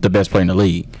Davis was the best player in the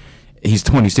league. He's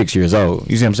 26 years old.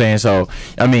 You see what I'm saying? So,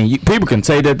 I mean, people can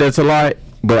say that that's a lot.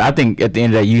 But I think at the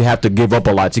end of the day, you have to give up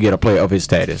a lot to get a player of his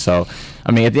status. So,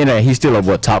 I mean, at the end of the day, he's still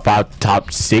a top 5,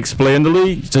 top 6 player in the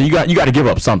league. So you got to give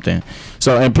up something.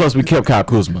 So, and plus we kept Kyle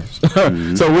Kuzma.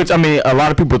 So, which I mean, a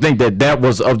lot of people think that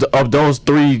was of those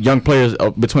 3 young players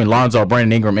between Lonzo,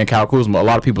 Brandon Ingram, and Kyle Kuzma. A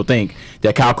lot of people think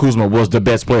that Kyle Kuzma was the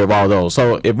best player of all those.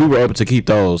 So, if we were able to keep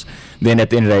those, then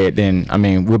at the end of the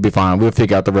day, we'll be fine. We'll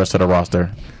figure out the rest of the roster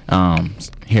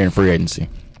here in free agency.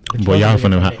 Boy, y'all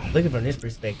looking from this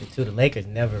perspective too, the Lakers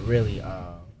never really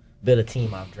build a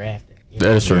team off drafting.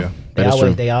 That is true.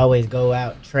 They always go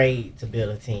out trade to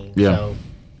build a team. Yeah. So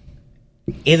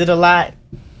is it a lot?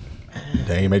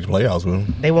 They ain't make the playoffs with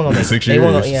them. They weren't gonna make 6 they years.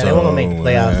 weren't gonna make the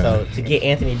playoffs. So to get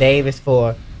Anthony Davis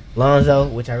for Lonzo,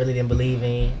 which I really didn't believe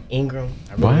in, Ingram,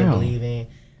 I really didn't believe in.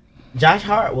 Josh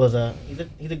Hart was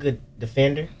he's a good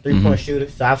defender, 3-point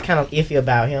shooter. So I was kind of iffy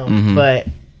about him. But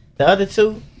the other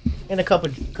 2. And a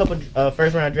couple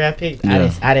first round draft picks.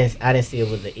 Yeah. I didn't see it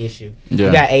was an issue. Yeah.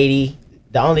 You got 80.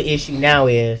 The only issue now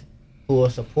is who will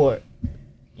support,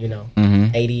 AD and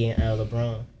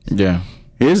LeBron. Yeah.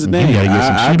 Here's the thing. You gotta get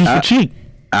some shooters for cheap.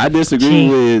 I disagree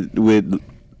with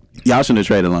y'all shouldn't have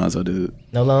traded Lonzo, dude.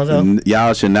 No Lonzo?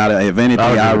 Y'all should not have. If anything,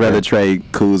 I'd rather trade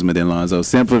Kuzma than Lonzo.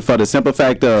 For the simple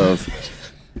fact of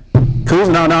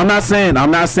Kuzma. No, I'm not saying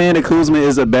that Kuzma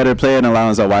is a better player than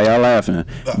Lonzo. Why y'all laughing?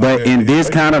 But in this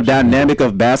kind of dynamic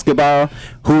of basketball,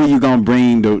 who are you gonna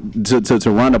bring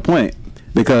to run the point?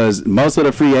 Because most of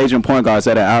the free agent point guards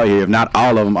that are out here, if not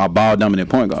all of them, are ball dominant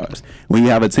point guards. When you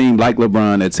have a team like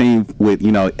LeBron, a team with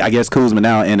I guess Kuzma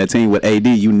now, and a team with AD,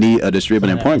 you need a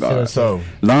distributing point guard. So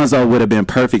Lonzo would have been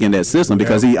perfect in that system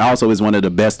because he also is one of the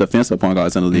best defensive point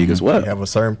guards in the league as well. You have a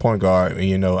certain point guard,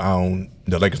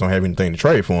 the Lakers don't have anything to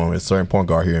trade for him. It's a certain point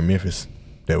guard here in Memphis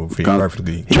that would fit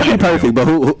perfectly. He ain't perfect, but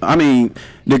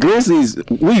the Grizzlies,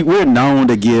 we're known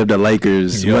to give the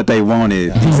Lakers what they wanted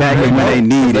exactly when they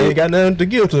needed. They ain't got nothing to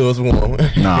give to us.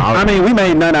 No, we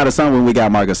made none out of something when we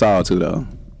got Marc Gasol too, though.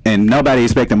 And nobody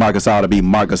expected Marc Gasol to be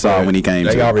Marc Gasol when he came.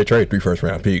 They already traded 3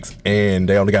 first-round picks, and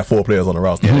they only got 4 players on the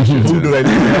roster. Who do they?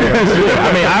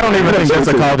 I mean, I don't even think that's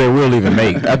a call they will even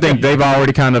make. I think they've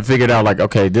already kind of figured out, like,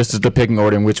 okay, this is the picking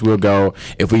order in which we'll go.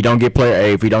 If we don't get player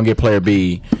A, if we don't get player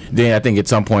B, then I think at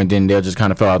some point then they'll just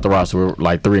kind of fill out the roster with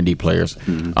like 3-and-D players.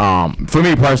 For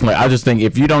me personally, I just think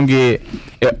if you don't get,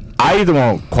 I either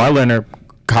want Kawhi Leonard,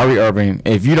 Kyrie Irving.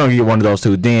 If you don't get one of those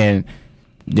two, then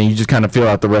you just kind of fill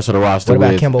out the rest of the roster. What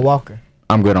about Kemba Walker?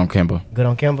 I'm good on Kemba. Good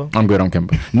on Kemba? I'm good on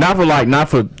Kemba. Not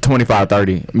for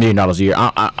 $25-30 million a year.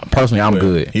 I personally, I'm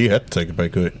good. He had to take a pay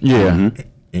cut. Yeah.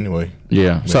 Anyway.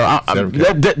 Yeah. So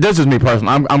that's just me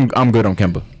personally. I'm good on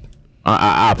Kemba.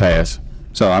 I pass.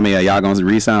 So I mean, are y'all gonna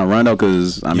re-sign Rondo?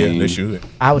 Because I mean, they should.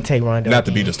 I would take Rondo. Not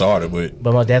to be the starter, but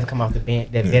most definitely come off the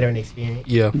bench. That veteran experience.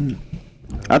 Yeah.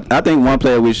 I think one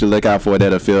player we should look out for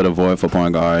that'll fill the void for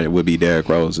point guard would be Derrick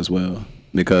Rose as well.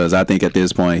 Because I think at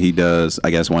this point he does,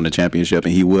 I guess, won the championship,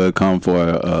 and he would come for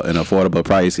an affordable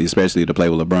price, especially to play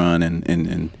with LeBron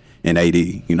and AD,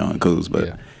 and Kuz.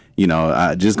 But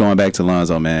just going back to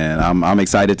Lonzo, man, I'm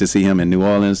excited to see him in New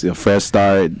Orleans. A fresh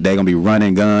start. They're gonna be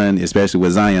running gun, especially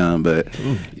with Zion. But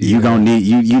you gonna need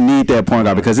you need that point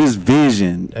guard because his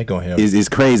vision is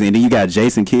crazy. And then you got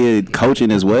Jason Kidd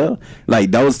coaching as well.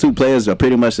 Like those two players are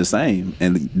pretty much the same,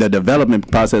 and the development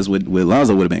process with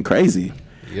Lonzo would have been crazy.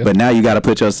 Yep. But now you got to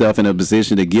put yourself in a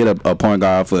position to get a point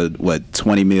guard for what,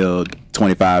 $20 million,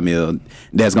 $25 million.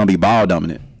 That's gonna be ball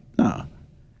dominant. No,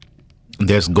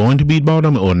 that's going to be ball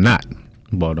dominant or not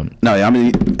ball dominant. No, I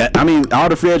mean all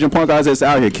the free agent point guards that's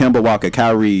out here: Kemba Walker,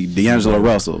 Kyrie, D'Angelo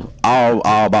Russell, all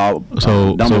ball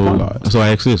dominant point guards. So I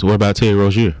ask this: what about Terry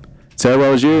Rozier? Terry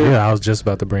Rozier? Yeah, I was just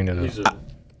about to bring that up.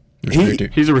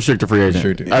 He's a restricted free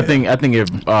agent. I think if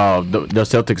the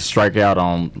Celtics strike out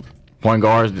on point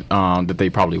guards that they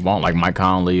probably want, like Mike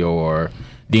Conley or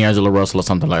D'Angelo Russell or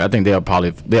something like that, I think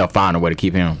they'll find a way to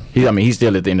keep him. He's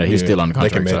still at the end. He's still on the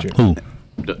contract. So. Who?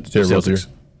 The Celtics.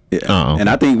 Yeah. And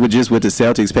I think with the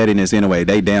Celtics pettiness anyway,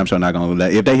 they damn sure not gonna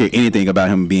let, if they hear anything about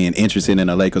him being interested in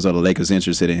the Lakers or the Lakers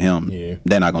interested in him,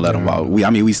 they're not gonna let him walk.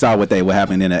 We saw what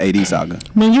happened in the AD saga.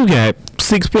 Man, you got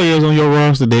 6 players on your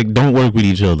roster that don't work with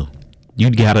each other. You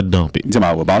gotta dump it. You talking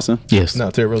about with Boston? Yes. No,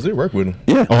 Terry Rozier work with him.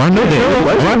 Yeah. Oh, I know that.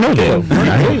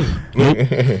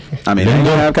 I mean, they're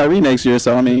gonna have Kyrie next year,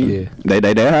 so I mean,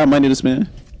 they have money to spend.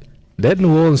 That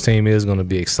New Orleans team is going to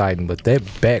be exciting, but that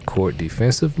backcourt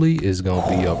defensively is going to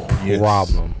be a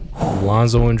problem.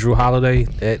 Lonzo and Drew Holiday,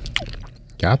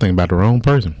 I think about the wrong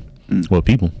person. Well,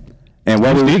 people. And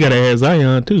what we got to add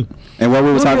Zion too. And what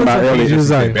we were talking about earlier,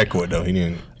 backcourt though. He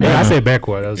didn't. Yeah, I said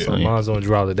backcourt. That was Lonzo and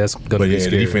Drew Holiday. That's going to be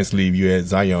scary. The defense leave, you had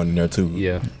Zion in there too.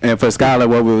 Yeah. And for Skylar,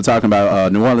 what we were talking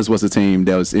about, New Orleans was the team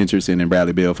that was interested in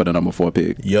Bradley Beal for the number 4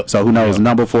 pick. Yep. So who knows?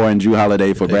 Number 4 and Drew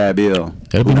Holiday for Brad Beal.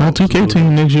 That'll be my 2K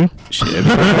team next year. Shit.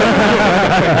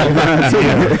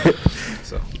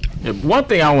 One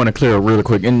thing I want to clear up really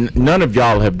quick, and none of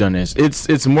y'all have done this.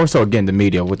 It's more so again the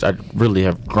media, which I really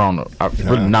have grown. I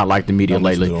really not like the media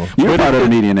lately. You're part of the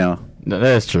media now. No,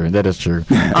 that is true.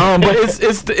 But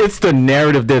it's the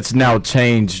narrative that's now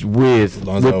changed with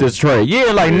this trade.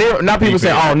 Yeah, like now people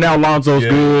say, oh, now Lonzo's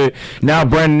good. Now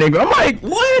Brandon Ingram. I'm like,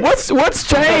 what's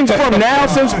changed from now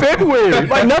since February?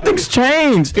 Like nothing's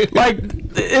changed. Like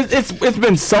it's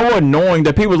been so annoying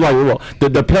that people like, well,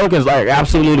 the Pelicans like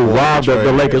absolutely robbed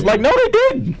the Lakers. Like no, they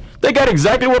didn't. They got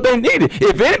exactly what they needed.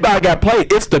 If anybody got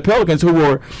played, it's the Pelicans who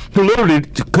literally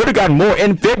could have gotten more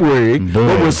in February,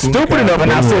 but were stupid enough.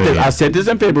 And I said this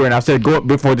in February, and I said go up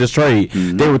before this trade.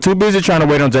 They were too busy trying to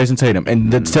wait on Jason Tatum,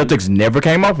 and the Celtics never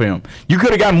came off him. You could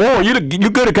have got more. You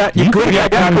could have got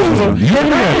Kuzma in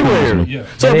February.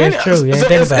 So at the end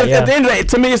of the day,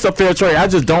 to me, it's a fair trade. I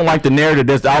just don't like the narrative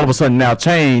that's all of a sudden now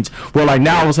changed. Where like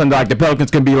now all of a sudden like the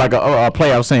Pelicans can be like a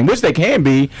playoff team, which they can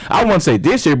be. I wouldn't say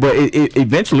this year, but it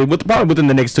eventually. Probably within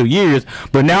the next 2 years,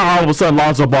 but now all of a sudden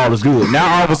Lonzo Ball is good.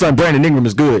 Now all of a sudden Brandon Ingram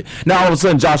is good. Now all of a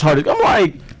sudden Josh Hart. I'm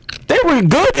like, they were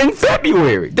good in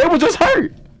February. They were just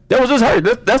hurt.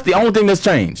 That's the only thing that's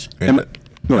changed. And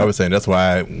I was saying that's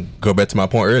why I go back to my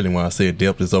point earlier when I said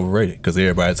depth is overrated because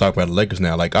everybody talk about the Lakers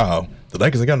now like, oh, the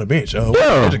Lakers ain't got on the bench. Oh,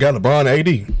 they just got LeBron and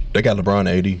AD. They got LeBron and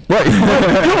AD. Right.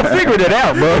 You'll figure it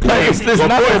out, bro. Like, it's not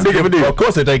that big of a deal. Of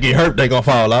course, if they get hurt, they gonna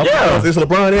fall off. Yeah. It's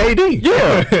LeBron and AD.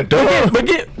 Yeah. But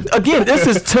again, this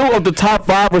is 2 of the top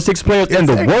 5 or 6 players in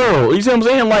the world. You see what I'm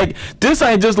saying? Like, this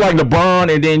ain't just like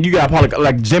LeBron and then you got probably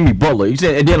like Jimmy Butler. You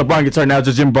see, and then LeBron gets hurt, now it's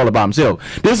just Jimmy Butler by himself.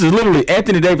 This is literally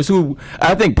Anthony Davis, who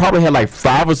I think probably had like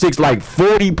 5 or 6 like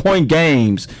 40-point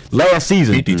games last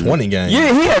season. 50-20 games.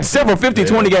 Yeah, he had several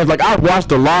 50-20 games. Like, I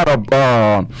watched a lot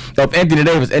of Anthony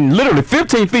Davis, and literally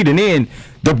 15 feet and in,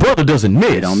 the brother doesn't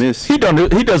miss. He don't miss.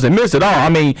 He doesn't miss at all. I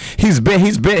mean, he's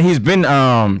been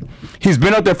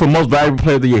up there for most valuable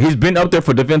player of the year. He's been up there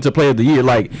for defensive player of the year.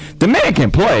 Like, the man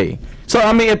can play. So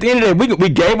I mean, at the end of the day, we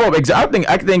gave up. I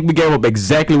think we gave up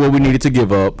exactly what we needed to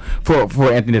give up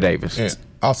for Anthony Davis. And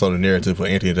also, the narrative for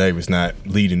Anthony Davis not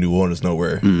leading New Orleans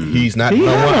nowhere. He's not no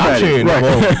one option.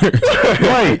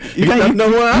 Right. You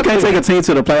can't take a team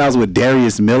to the playoffs with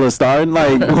Darius Miller starting.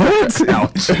 Like, what?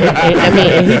 Ouch.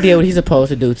 and he did what he's supposed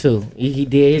to do too. He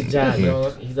did his job. You know,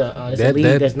 he's a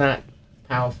league that's not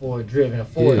power forward driven or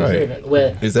forward driven.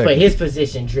 Well, for his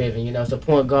position driven. You know, it's a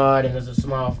point guard and it's a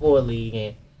small forward league,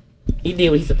 and he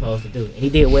did what he's supposed to do. And he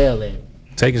did well at it.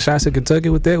 Taking shots at Kentucky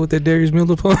with that Darius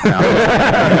Miller point.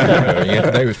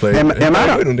 Anthony Davis played. Am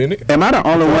I with him, didn't he? Am I the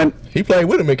only one? He played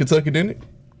with him in Kentucky, didn't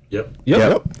he?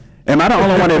 Yep. Am I the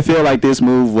only one that feel like this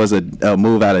move was a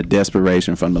move out of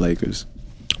desperation from the Lakers?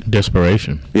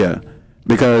 Desperation. Yeah.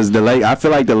 Because I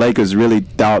feel like the Lakers really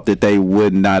thought that they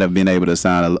would not have been able to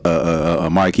sign a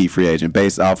marquee free agent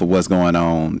based off of what's going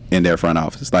on in their front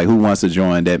office. Like, who wants to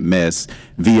join that mess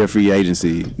via free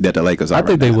agency that the Lakers are? I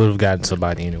think they would have gotten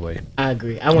somebody anyway. I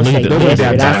agree. I wouldn't say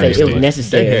desperate. I say it was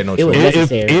necessary. They had no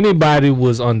choice. If anybody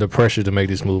was under pressure to make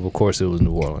this move, of course it was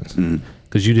New Orleans.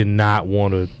 Because you did not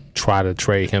want to try to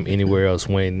trade him anywhere else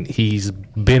when he's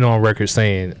been on record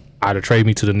saying, either trade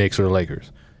me to the Knicks or the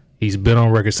Lakers. He's been on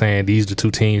record saying these are the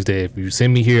two teams that if you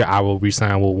send me here, I will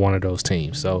re-sign with one of those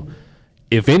teams. So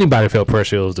if anybody felt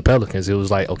pressure, it was the Pelicans. It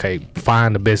was like, okay,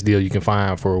 find the best deal you can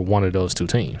find for one of those two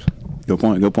teams. Good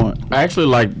point. I actually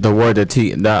like the word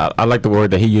I like the word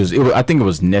that he used. I think it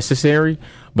was necessary.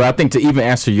 But I think to even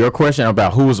answer your question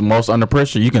about who was most under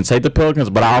pressure, you can say the Pelicans,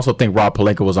 but I also think Rob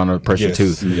Pelinka was under pressure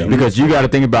too. Yeah. Because you got to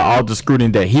think about all the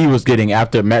scrutiny that he was getting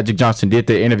after Magic Johnson did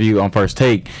the interview on First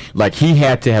Take. Like, he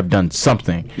had to have done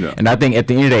something. Yeah. And I think at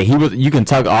the end of the day, you can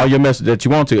talk all your message that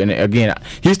you want to. And again,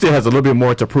 he still has a little bit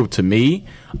more to prove to me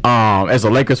as a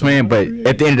Lakers fan. But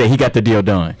at the end of the day, he got the deal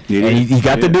done. Yeah. And he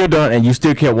got the deal done, and you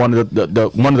still kept one of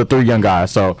the three young guys.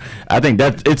 So I think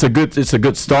that it's a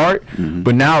good start. Mm-hmm.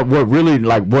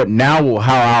 But now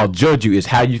how I'll judge you is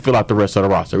how you fill out the rest of the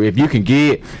roster. If you can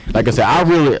get, like I said,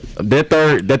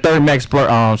 that third max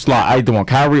slot, I either want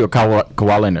Kyrie or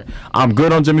Kawhi Leonard. I'm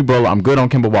good on Jimmy Butler. I'm good on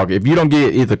Kemba Walker. If you don't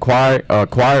get either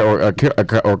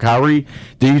Kawhi or Kyrie,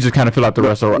 then you just kind of fill out the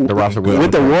rest of the roster.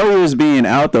 With the Warriors being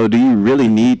out, though, do you really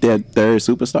need that third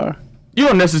superstar? You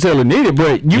don't necessarily need it,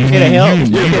 but you can.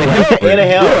 It'll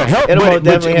help. It'll most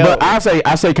definitely help. But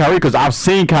I say Kyrie because I've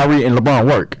seen Kyrie and LeBron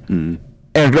work. Mm.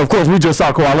 And of course, we just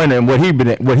saw Kawhi Leonard and what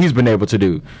he's been able to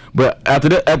do. But after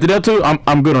that too,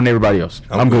 I'm good on everybody else.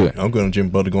 I'm good. I'm good on Jimmy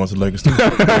Butler going to the Lakers too.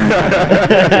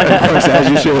 As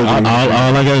you should. All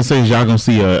I gotta say is y'all gonna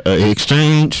see a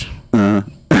exchange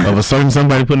of a certain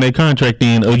somebody putting their contract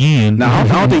in again. No, I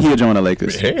don't think he'll join the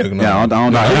Lakers. Hell no. Yeah, I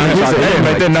don't know.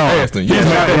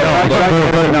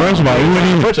 First of all,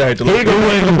 he go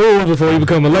win the Bulls before he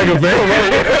become a Lakers fan.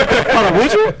 Hold on,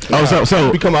 would you? Oh,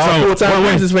 so become a full-time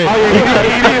Lakers fan.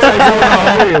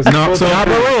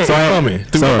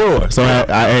 So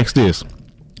I asked this: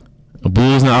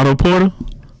 Bulls and Otto Porter,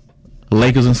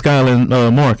 Lakers and Skylar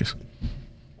and Marcus.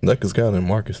 Lakers, Skylar and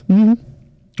Marcus. Mm-hmm.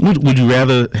 Would you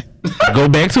rather go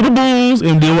back to the Bulls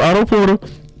and deal with Otto Porter,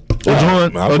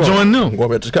 or join them? I'm going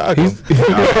back to Chicago.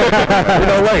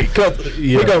 Wait, cause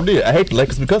we gonna do it. I hate the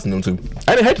Lakers because of them too.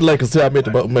 I didn't hate the Lakers until I met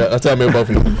both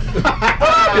of them.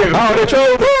 Oh, they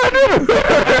trolled.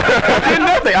 I did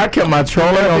nothing. I kept my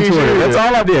trolling on Twitter. That's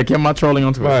all I did. I kept my trolling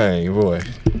on Twitter. Man, boy.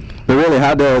 But really,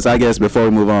 how does, I guess, before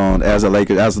we move on, as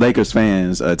Lakers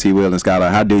fans, T. Will and Skylar,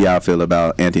 how do y'all feel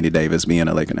about Anthony Davis being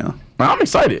a Laker now? I'm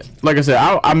excited. Like I said,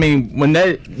 I mean,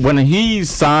 when he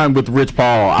signed with Rich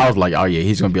Paul, I was like, oh yeah,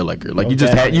 he's gonna be a Laker. Like you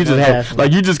just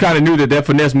kind of knew that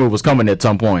finesse move was coming at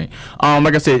some point.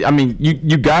 Like I said, I mean,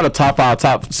 you got a top 5,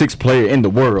 top 6 player in the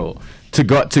world to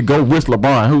go with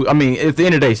LeBron, who, I mean, at the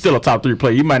end of the day, still a top 3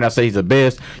 player. You might not say he's the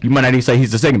best, you might not even say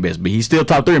he's the second best, but he's still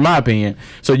top 3 in my opinion.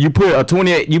 So you put a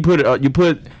 28, you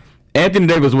put Anthony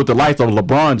Davis with the likes of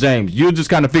LeBron James, you just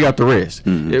kind of figure out the rest.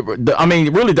 Mm-hmm. I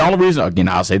mean, really, the only reason, again,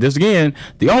 I'll say this again,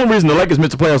 the only reason the Lakers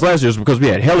missed the playoffs last year is because we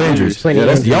had hella injuries.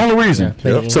 That's the only reason.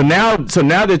 Yeah. So now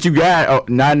that you got,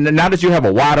 now that you have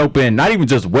a wide open, not even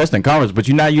just Western Conference, but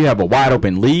now you have a wide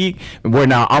open league where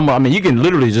now I mean, you can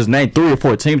literally just name 3 or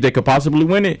 4 teams that could possibly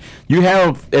win it. You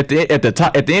have at the end of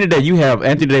the day, you have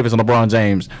Anthony Davis and LeBron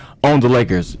James on the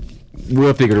Lakers.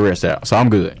 We'll figure the rest out. So I'm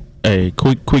good. Hey,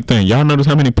 quick thing. Y'all notice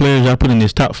how many players y'all put in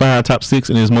this top 5, top 6,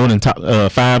 and there's more than top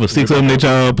 5 or 6 of them that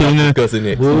y'all put in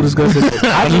there? We'll discuss it.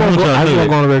 I just want to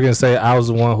go on the record and say I was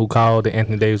the one who called that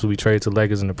Anthony Davis would be traded to the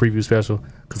Lakers in the preview special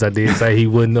because I did say he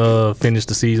wouldn't finish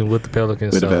the season with the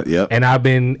Pelicans. And I've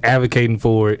been advocating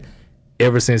for it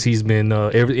ever since he's been.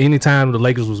 Anytime the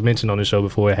Lakers was mentioned on the show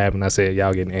before it happened, I said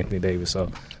y'all getting Anthony Davis.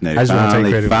 So I just want to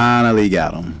take credit. Finally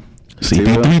got him.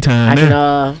 CP3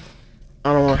 time.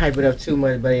 I don't want to hype it up too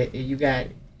much, but you got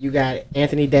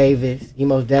Anthony Davis. He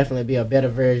most definitely be a better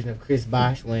version of Chris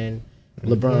Bosh when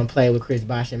LeBron played with Chris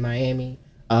Bosh in Miami.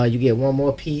 You get one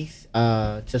more piece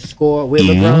to score with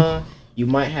LeBron. You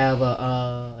might have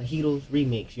a Heatles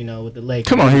remix, with the Lakers.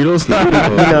 Come on, Heatles.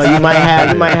 You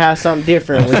might have something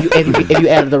different if you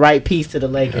added the right piece to the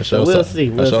Lakers. So we'll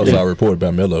see. I saw a report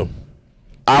about Melo.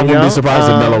 I wouldn't be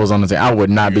surprised if Melo was on the team. I would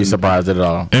not be surprised at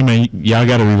all. Hey man, y'all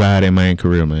got to revive that man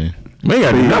career, man. We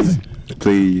got to do nothing.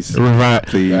 Please. Revive.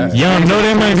 Please. Y'all know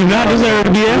that man do not deserve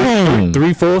to be at home.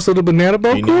 3/4 of the banana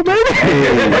boat crew, baby.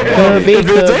 If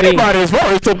it's anybody's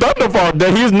fault, it's the Thunder fault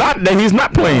that he's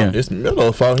not playing. It's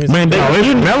Melo's fault. It's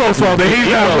Melo's fault that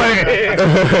he's not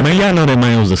playing. Man, y'all know that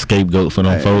man was a scapegoat for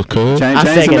them folks, cuz. I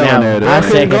second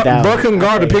that. Buck couldn't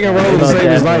guard the pick and roll to save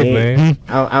his life, man.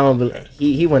 I don't believe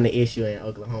he wasn't the issue in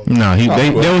Oklahoma. No, he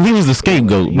was the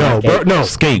scapegoat. No,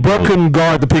 scapegoat. Buck couldn't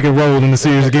guard the pick and roll in the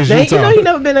series against Utah. He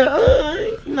never been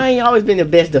he ain't always been the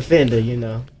best defender,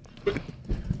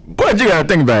 But you gotta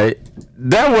think about it.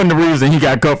 That wasn't the reason he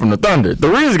got cut from the Thunder. The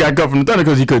reason he got cut from the Thunder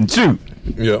because he couldn't shoot.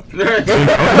 Yeah.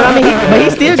 But he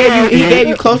still gave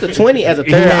you close to 20 as a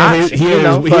third option. He had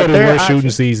a worst shooting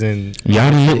season.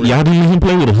 Y'all didn't let him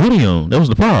play with a hoodie on. That was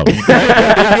the problem.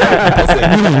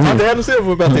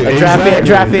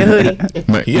 Dry fit hoodie.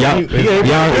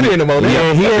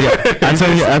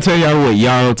 I tell y'all what.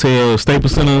 Y'all tell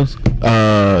Staples Centers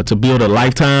to build a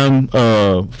lifetime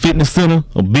fitness center,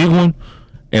 a big one,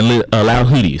 and allow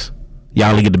hoodies.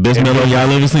 Y'all get the best Melo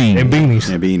y'all ever seen. And beanies.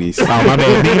 Oh, my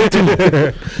bad. Beanie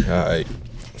too. All right.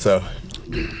 So,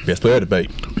 best player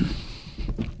debate.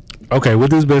 Okay,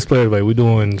 what is best player debate? We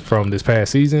doing from this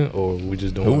past season, or we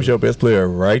just doing? Who's your best player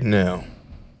right now?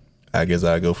 I guess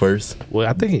I'll go first. Well,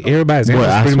 I think everybody's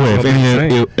answer I pretty swear, much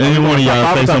if any one of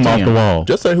y'all say something off the wall.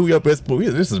 Just say who your best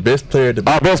player. This is best player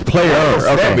debate. Best player.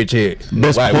 Savage here.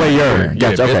 Best player.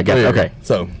 Gotcha. Okay.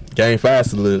 So, Game 5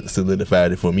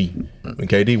 solidified it for me. When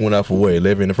KD went out for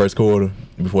 11 in the first quarter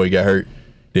before he got hurt,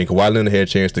 then Kawhi Leonard had a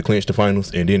chance to clinch the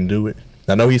finals and didn't do it.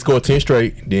 I know he scored 10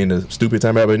 straight, then the stupid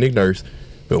timeout by Nick Nurse.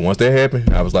 But once that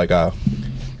happened, I was like, that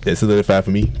solidified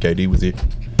for me. KD was it.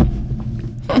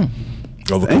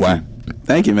 Over Kawhi.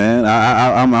 Thank you, man.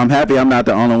 I'm happy I'm not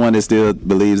the only one that still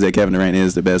believes that Kevin Durant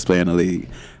is the best player in the league.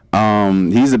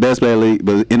 He's the best player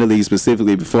in the league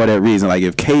specifically for that reason. Like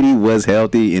if KD was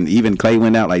healthy and even Clay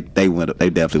went out, like they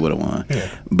definitely would have won. Yeah.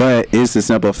 But it's the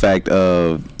simple fact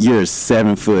of you're a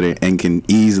 7-footer and can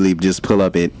easily just pull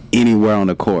up at anywhere on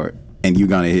the court and you're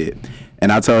gonna hit.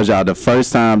 And I told y'all the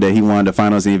first time that he won the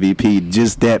Finals MVP,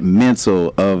 just that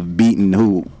mental of beating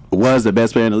who was the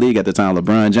best player in the league at the time,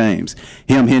 LeBron James.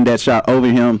 Him hitting that shot over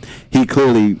him, he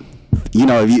clearly.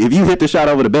 If you hit the shot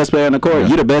over the best player on the court,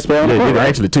 you're the best player on the court. Right?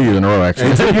 Actually, 2 years in a row. 2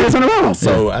 years in a row.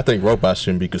 So I think robots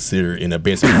shouldn't be considered in a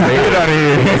bench player.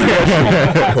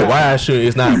 Kawhi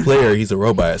is not a player; he's a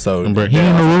robot. So he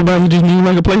ain't a robot. He just needs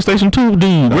like a PlayStation 2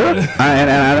 dude, bro.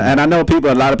 And I know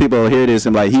a lot of people hear this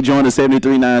and like he joined the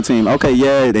 73-9 team. Okay,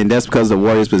 yeah, and that's because the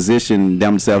Warriors positioned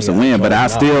themselves to win. But I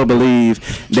still believe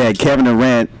that Kevin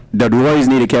Durant. The Warriors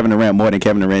needed Kevin Durant more than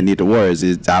Kevin Durant needed the Warriors.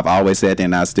 I've always said that,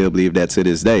 and I still believe that to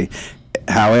this day.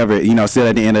 However, still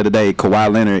at the end of the day,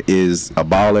 Kawhi Leonard is a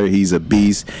baller. He's a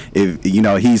beast. If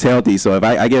he's healthy. So if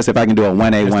I guess if I can do a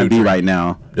 1A, 1B right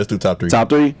now. Let's do top 3. Top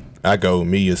 3? I go.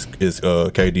 Me is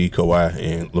KD, Kawhi,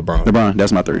 and LeBron. LeBron,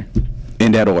 that's my 3.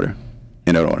 In that order.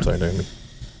 Same thing.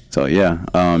 So yeah,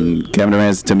 Kevin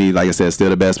Durant's to me, like I said, still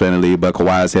the best player in the league. But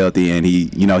Kawhi's healthy, and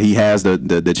he has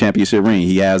the championship ring.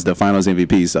 He has the Finals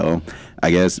MVP. So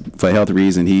I guess for health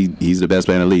reason, he's the best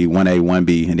player in the league. 1A,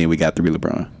 1B, and then we got 3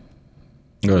 LeBron.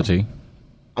 Go T.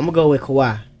 I'm gonna go with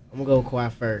Kawhi.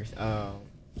 First.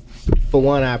 For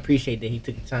one, I appreciate that he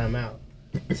took the time out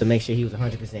to make sure he was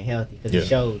 100% healthy because he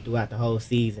showed throughout the whole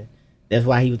season. That's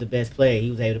why he was the best player.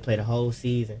 He was able to play the whole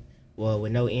season. Well,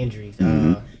 with no injuries.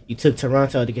 You took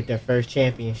Toronto to get their first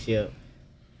championship.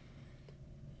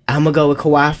 I'm going to go with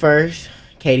Kawhi first,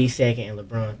 KD second, and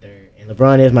LeBron third. And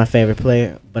LeBron is my favorite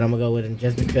player, but I'm going to go with him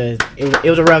just because it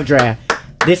was a rough draft.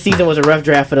 This season was a rough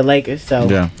draft for the Lakers,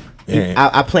 so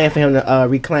I plan for him to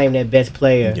reclaim that best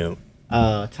player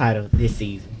title this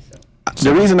season.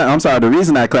 The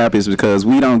reason I clap is because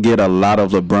we don't get a lot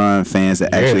of LeBron fans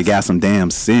that actually got some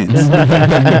damn sense. Like,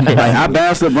 I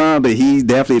bash LeBron, but he's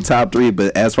definitely top 3.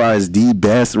 But as far as the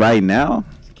best right now,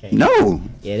 no.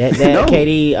 Yeah, that no.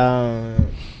 KD,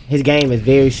 his game is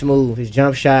very smooth. His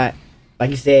jump shot, like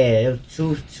you said, it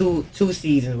was two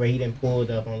seasons where he done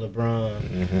pulled up on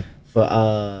LeBron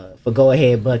for go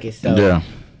ahead buckets. So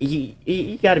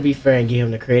you got to be fair and give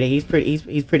him the credit. He's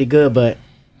pretty good, but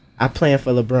I plan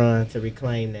for LeBron to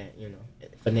reclaim that,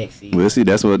 for next season. We'll see.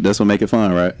 That's what make it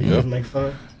fun, right? Yeah. Make it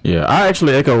fun. Yeah, I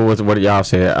actually echo with what y'all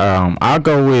said. I'll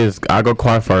go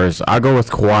Kawhi first. I'll go with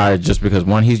Kawhi just because,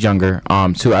 one, he's younger.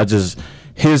 Two,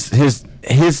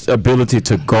 his ability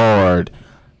to guard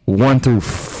 1 through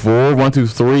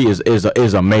 3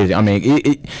 is amazing. I mean,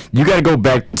 you got to go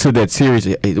back to that series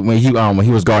when he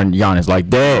was guarding Giannis like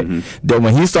that. That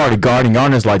when he started guarding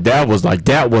Giannis like that was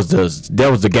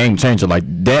the game changer. Like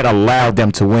that allowed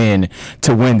them to win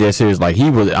that series. Like he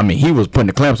was putting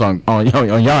the clamps on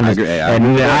Giannis,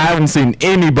 I haven't seen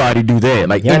anybody do that.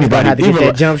 Like Giannis anybody, even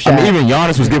that jump shot. Even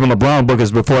Giannis was giving LeBron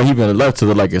buckets before he even left to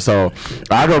the Lakers. So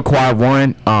I go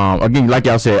Kawhi 1. Again, like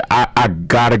y'all said, I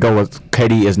gotta go with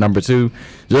KD as number 2,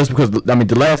 just because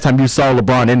the last time you saw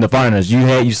LeBron in the finals,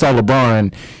 you saw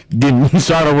LeBron getting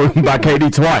shot over by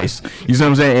KD twice. You see what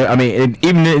I'm saying? I mean,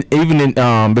 even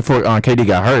before KD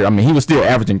got hurt, I mean, he was still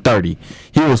averaging 30.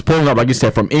 He was pulling up, like you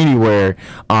said, from anywhere,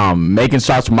 making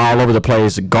shots from all over the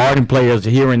place, guarding players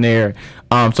here and there.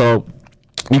 So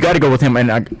you got to go with him,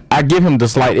 and I give him the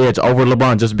slight edge over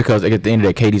LeBron just because at the end of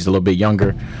the day, KD's a little bit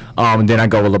younger. And then I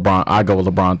go with LeBron. I go with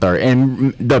LeBron 3rd,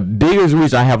 and the biggest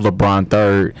reason I have LeBron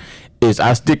 3rd is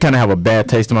I still kind of have a bad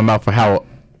taste in my mouth for how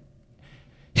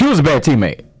he was a bad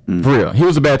teammate. For real, he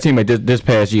was a bad teammate this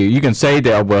past year. You can say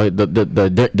that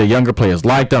the younger players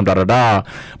liked him, but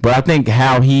I think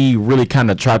how he really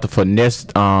kind of tried to finesse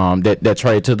that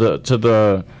trade to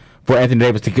the. For Anthony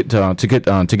Davis to get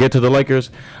to the Lakers,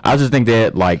 I just think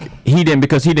that he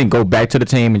didn't go back to the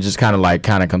team and just kind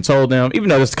of console them, even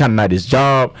though that's kind of not his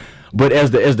job. But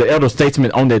as the elder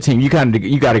statesman on that team, you got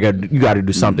to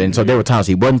do something. So there were times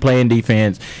he wasn't playing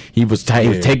defense. He was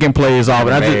taking players off,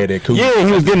 and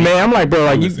he was getting mad. I'm like,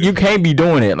 bro, you can't be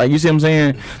doing it. Like, you see what I'm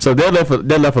saying? So that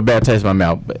left a bad taste in my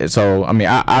mouth. So I mean,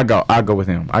 I go with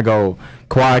him. I go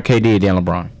Kawhi, KD, then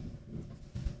LeBron.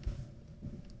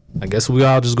 I guess we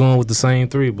all just going with the same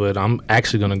 3, but I'm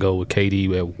actually going to go with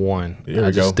KD at 1. There I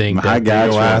just think that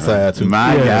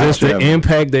just the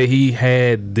impact that he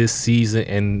had this season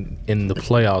and in the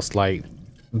playoffs, like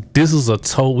this is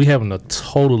we having a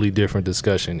totally different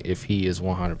discussion if he is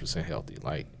 100% healthy.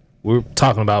 Like we're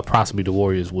talking about possibly the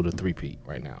Warriors with a 3-peat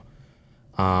right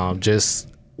now. Just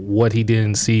what he did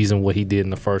in the season, what he did in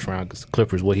the first round against the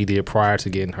Clippers, what he did prior to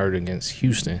getting hurt against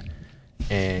Houston,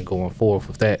 and going forward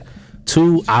with that.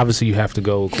 2, obviously you have to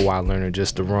go with Kawhi Leonard,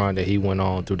 just the run that he went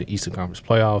on through the Eastern Conference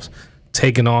playoffs,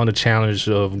 taking on the challenge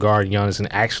of guarding Giannis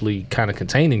and actually kind of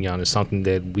containing Giannis, something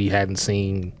that we hadn't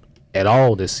seen at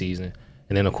all this season.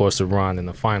 And then, of course, the run in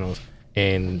the finals.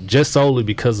 And just solely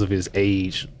because of his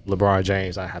age, LeBron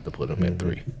James, I have to put him at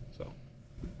 3. So,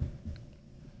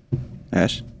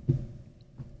 Ash?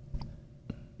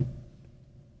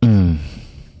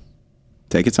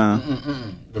 Take your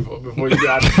time. Before you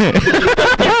got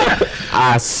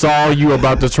I saw you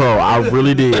about to troll. I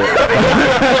really did. There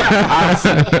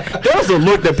was a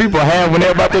look that people have when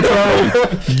they're about to troll.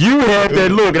 You had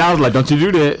that look, and I was like, "Don't you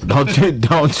do that? Don't you do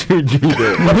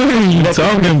that?" What are you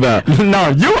talking about?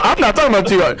 No, I'm not talking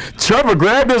about you. Trevor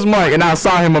grabbed his mic, and I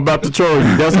saw him about to troll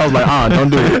you. That's why I was like, don't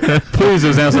do it. Please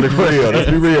just answer the question.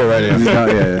 Let's be real right now.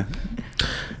 Yeah.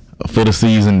 For the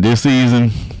season, this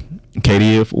season,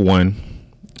 KD 1,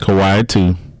 Kawhi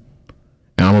 2.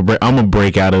 And I'm gonna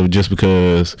break out of it just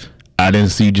because I didn't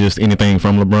see just anything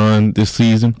from LeBron this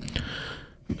season.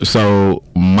 So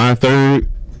my 3rd,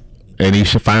 and he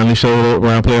should finally show up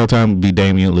around playoff time, would be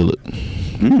Damian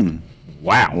Lillard.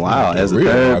 Wow. As a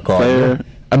 3rd player,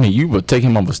 I mean, you would take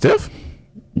him over Steph?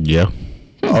 Yeah.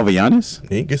 Over Giannis?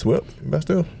 He gets swept by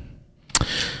Steph.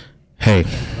 Hey.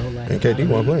 And KD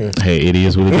wasn't playing. Hey, it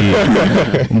is what it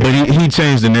is. But he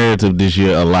changed the narrative this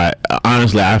year a lot.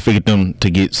 Honestly, I figured them to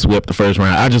get swept the first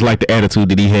round. I just like the attitude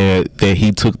that he had, that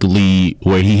he took the lead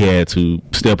where he had to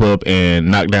step up and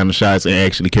knock down the shots and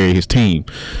actually carry his team.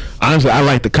 Honestly, I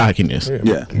like the cockiness.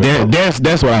 Yeah. That's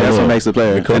what I love. That's what makes the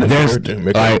player.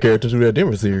 Make characters through that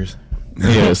Denver series.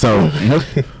 Yeah, so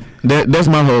that's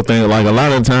my whole thing. Like, a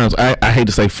lot of the times, I hate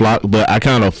to say flock, but I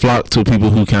kind of flock to people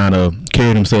who kind of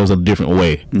carry themselves a different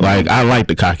way. Like, I like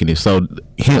the cockiness. So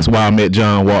hence why I met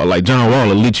John Wall. Like John Wall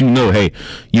will let you know, hey,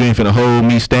 you ain't finna hold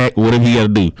me stack, whatever he got to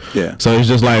do. Yeah. So it's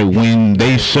just like when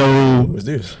they show. What's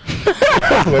this?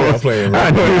 I'm playing.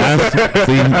 Right?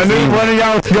 I knew one of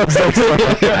y'all was gonna say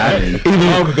something.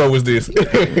 How long ago was this?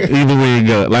 Either way it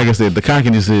go, like I said, the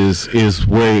cockiness is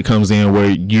where it comes in, where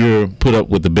you're put up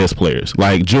with the best players.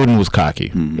 Like Jordan was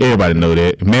cocky. Everybody know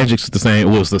that. Magic's the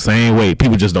same. Was the same way.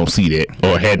 People just don't see that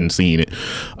or hadn't seen it.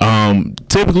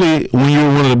 Typically, when you're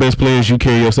one of the best players, you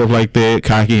carry yourself like that,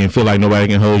 cocky, and feel like nobody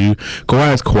can hold you.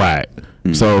 Kawhi's quiet.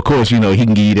 So of course, he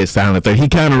can give you that silent thing. He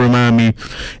kind of remind me.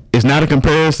 It's not a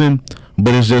comparison,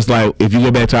 but it's just like if you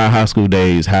go back to our high school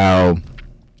days, how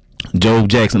Joe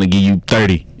Jackson will give you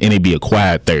 30 and it'd be a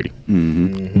quiet 30,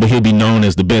 but he'll be known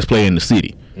as the best player in the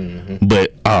city.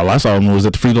 But all I saw him was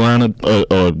at the free throw line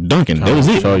or dunking. That was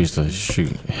it. Shaw used to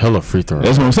shoot hella free throws.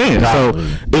 That's what I'm saying. So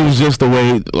it was just the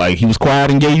way, like, he was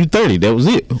quiet and gave you 30. That was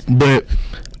it. But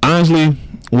honestly,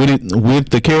 with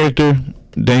the character,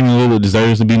 Damian Lillard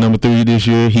deserves to be number 3 this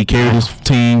year. He carried his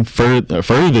team further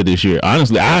this year.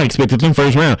 Honestly, I expected them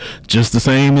first round, just the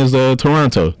same as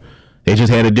Toronto. They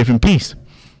just had a different piece.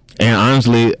 And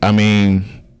honestly, I mean,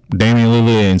 Damian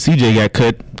Lillard and CJ got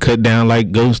cut down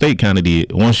like Golden State kind of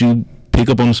did. Once you pick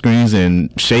up on the screens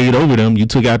and shade over them, you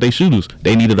took out their shooters.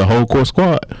 They needed a whole core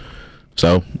squad.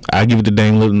 So I give it to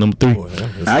Dame Lillard number 3.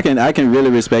 I can really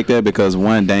respect that because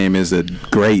one, Dame is a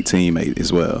great teammate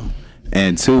as well.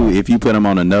 And 2, if you put him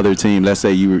on another team, let's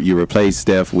say you replace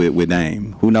Steph with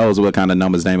Dame, who knows what kind of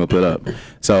numbers Dame will put up.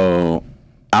 So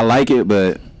I like it,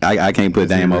 but I can't put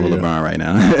Dame over LeBron right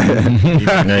now. He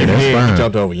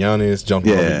jumped over Giannis, jumped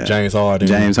over James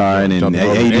Harden, and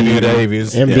Anthony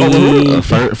Davis.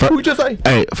 Who you just say?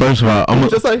 Hey, first of all, I'm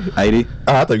just say 80.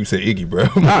 Oh, I thought you said Iggy, bro.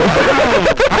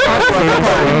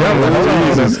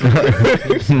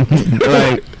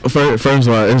 Like, first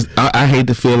of all, I hate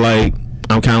to feel like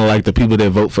I'm kind of like the people that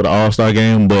vote for the All-Star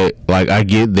game, but like I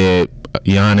get that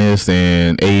Giannis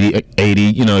and 80,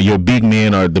 your big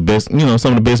men are the best, some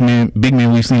of the best big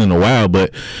men we've seen in a while,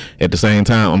 but at the same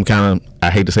time, I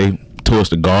hate to say towards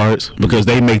the guards because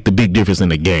they make the big difference in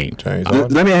the game.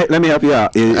 Let me help you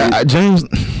out. James,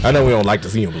 I know we don't like to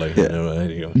see him play.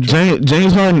 Yeah.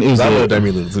 James Harden is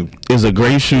a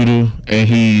great shooter, and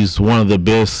he's one of the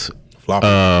best.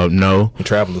 No.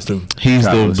 Travelers too. He's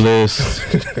the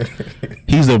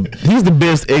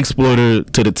best exploiter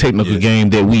to the technical game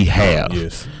that we have.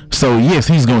 Yes. So yes,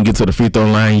 he's gonna get to the free throw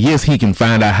line. Yes, he can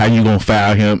find out how you gonna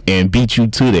foul him and beat you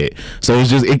to that. So it's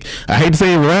just I hate to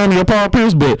say it reminds me of Paul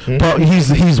Pierce, but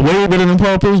he's way better than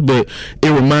Paul Pierce. But it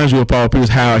reminds you of Paul Pierce,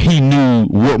 how he knew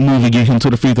what move to get him to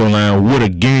the free throw line would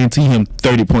have guaranteed him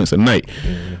 30 points a night.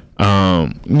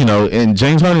 And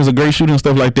James Harden is a great shooter and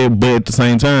stuff like that, but at the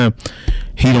same time,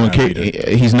 he don't carry.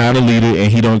 He's not a leader,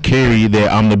 and he don't carry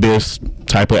that I'm the best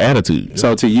type of attitude.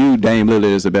 So to you, Dame Lillard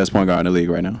is the best point guard in the league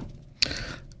right now.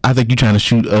 I think you're trying to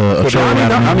shoot a troll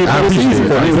out of me.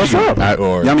 What's up? I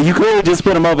mean, you could just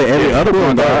put him over every other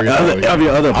point guard, every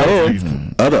other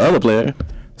player.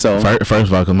 So first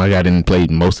of all, because my guy didn't play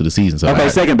most of the season. So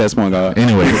second best point guard.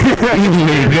 Anyway,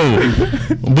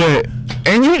 but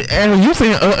you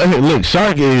saying look,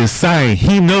 Shark is saying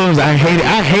he knows I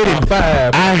hated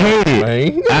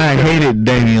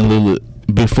Damian Lillard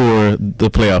before the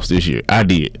playoffs this year. I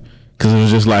did, because it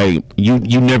was just like you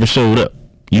never showed up.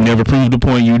 You never proved the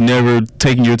point. You never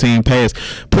taken your team past.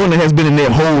 Portland has been in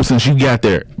that hole since you got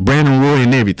there. Brandon Roy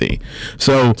and everything.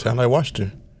 So sound like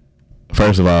Washington.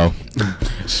 First of all,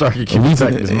 Sharky keep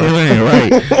attacking his mind. It ain't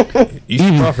right.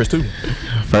 Eastern Conference too.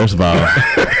 First of all,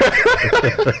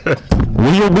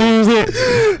 where your Bulls at?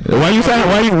 Why you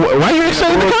ain't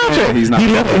showing the contract?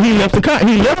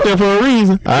 He left there for a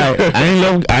reason. All right,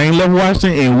 I ain't left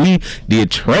Washington, and we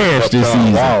did trash this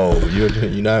season. Wow,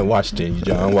 you're not Washington, you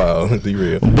John Wall. Be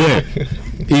real. But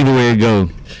either way it go,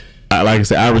 like I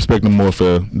said, I respect him more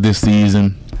for this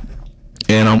season.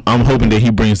 And I'm hoping that he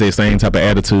brings that same type of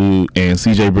attitude, and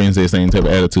CJ brings that same type of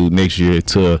attitude next year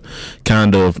to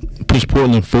kind of push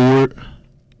Portland forward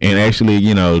and actually,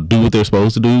 do what they're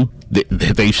supposed to do, that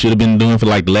they should have been doing for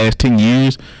like the last 10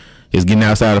 years, is getting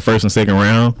outside the first and second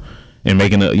round and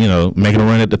making a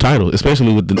run at the title,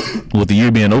 especially with the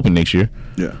year being open next year.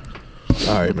 Yeah.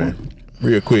 All right, man.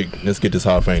 Real quick, let's get this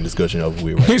Hall of Fame discussion over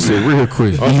with. He said real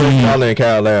quick. Iguodala and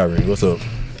Kyle Lowry, what's up?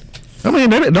 I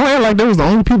mean, don't act like that was the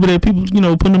only people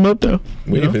putting them up there.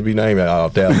 We ain't finna be named at all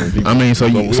 1,000 people. I mean,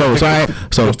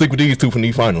 so stick with these two from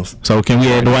these finals. So can we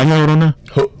add Dwight Howard on there?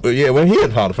 Yeah, well, he in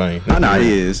the Hall of Fame. No,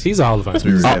 he is. He's a Hall of Fame.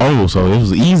 So it was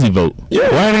an easy vote.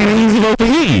 Yeah. Why ain't an easy vote for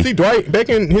Iggy? See Dwight back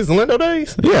in his Orlando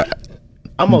days? Yeah.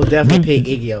 I'm gonna definitely pick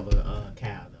Iggy over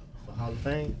Kyle though for Hall of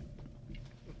Fame.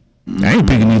 I ain't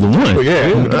picking either one. Yeah.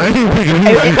 I ain't picking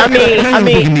either. I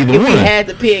mean, either if we one. had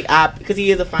to pick, because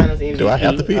he is a Finals MVP. Do I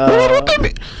have to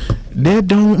pick? That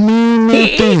don't mean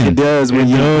nothing. It does when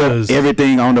you put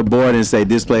everything on the board and say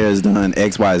this player has done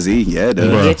X, Y, Z. Yeah, it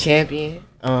does. He's a champion.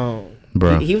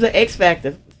 He was an X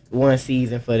Factor one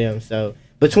season for them. So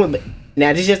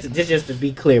now this just to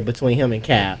be clear between him and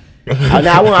Kyle.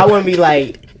 Now I wouldn't be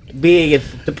like big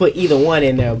to put either one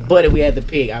in there. But if we had to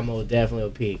pick, I most definitely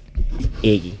would pick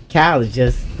Iggy. Kyle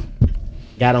just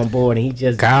got on board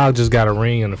and Kyle just got a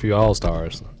ring and a few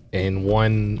All-Stars and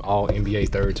one All-NBA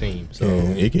third team. So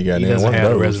he doesn't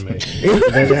have a resume. He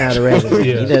doesn't have a resume.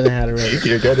 Yeah. He doesn't have a resume.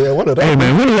 He got one of those. Hey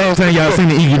man, when the last time y'all seen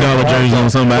the Iguodala jersey on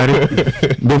somebody?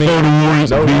 Before the Warriors,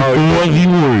 before the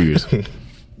Warriors.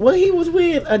 Well, he was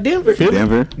with Denver.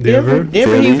 Denver.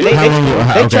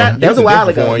 How long? That was a while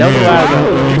ago.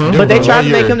 But they tried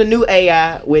to make him the new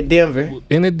AI with Denver.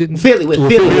 And it didn't. Philly. No,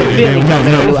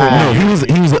 he was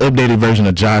an updated version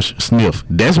of Josh Smith.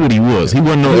 That's what he was. He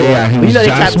wasn't no AI. He was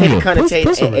Josh Smith. Put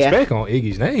some respect on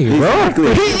Iggy's name, bro.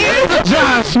 He is a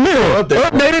Josh Smith.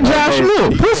 Updated Josh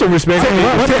Smith. Put some respect on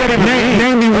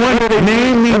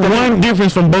Name me one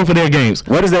difference from both of their games.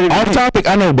 What is that? Off topic,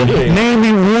 I know, but name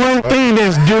me one thing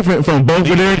that's different from both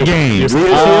of their games. He's a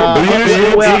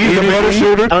better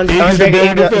shooter.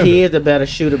 He is the better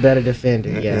shooter, better defender.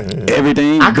 Yeah.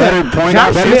 Everything. Better point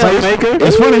out, better playmaker.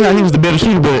 It's funny how he was the better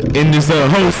shooter, but in this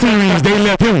whole series, they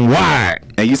left him wide.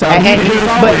 And you saw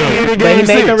but he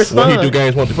made them respond. When he do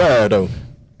games 1-5 though.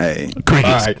 Hey,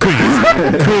 crickets.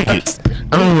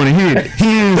 I don't want to hear it.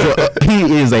 He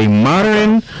is a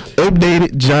modern,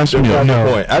 updated Josh Smith.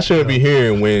 Point. I shouldn't be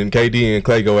hearing when KD and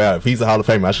Clay go out. If he's a Hall of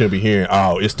Famer, I shouldn't be hearing,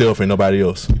 "Oh, it's still for nobody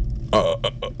else."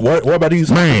 What about these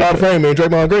Hall of Fame and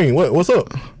Draymond Green? What's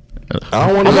up? I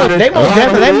don't want to know that.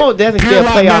 They most definitely still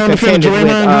playoff contenders with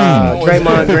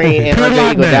Draymond Green and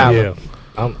Andre Iguodala.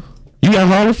 Yeah. You got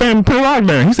Hall of Fame per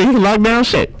lockdown. He said he can lock down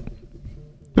shit.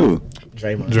 Who?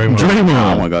 Draymond. I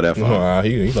don't want to go that far.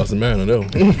 He lost a man on them.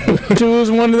 Choose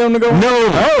one of them to go. No.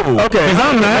 Okay. Because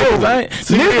I'm not.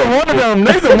 Neither one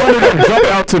of them jump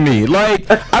out to me. Like,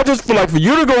 I just feel like for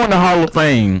you to go in the Hall of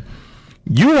Fame,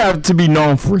 you have to be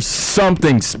known for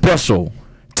something special.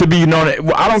 To be known,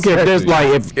 I don't care if there's like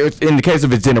if in the case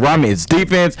of it's environment, it's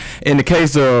defense. In the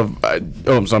case of,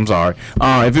 I'm sorry.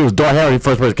 If it was Dwight Howard, the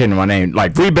first person came to my name,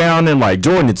 like rebounding, like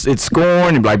Jordan, it's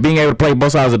scoring, and like being able to play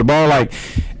both sides of the ball, like.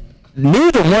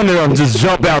 Neither one of them just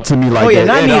jump out to me like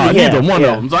that. Neither one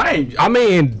of them. So I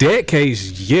mean, in that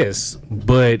case, yes,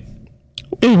 but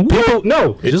people,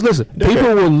 just listen.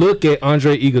 People will look at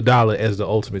Andre Iguodala as the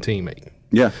ultimate teammate.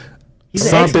 Yeah. He's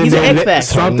an X factor.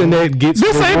 Something that gets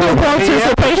this ain't no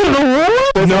participation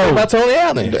award. No, about Tony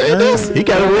Allen. He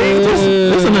got a ring.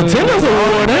 It's an attendance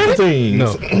award, ain't it?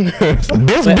 No.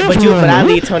 But I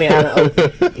leave Tony Allen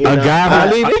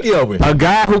open. A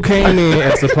guy who came in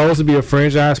as supposed to be a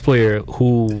franchise player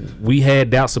who we had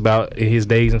doubts about in his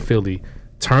days in Philly,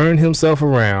 turned himself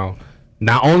around,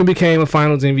 not only became a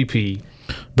Finals MVP.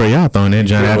 Bro, y'all throwing that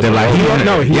John out there like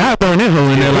y'all throwing that hole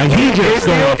in there like he just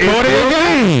scored 40 a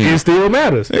game. It still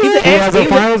matters. He has a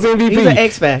Finals MVP. He's an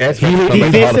X Factor.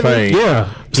 Defensively,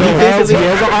 yeah. So he has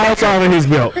an all-star in his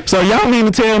belt. So y'all mean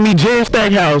to tell me Jerry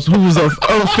Stackhouse, who was a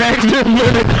factor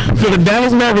for the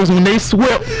Dallas Mavericks when they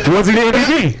swept, was he the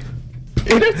MVP?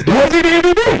 Was he the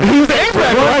MVP? He was the X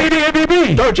Factor. Was he the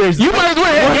MVP? You might as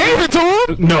well have gave it to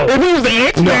him. No. If he was the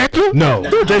X Factor. No.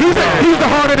 He's the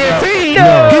heart of that team.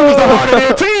 No. He was the heart of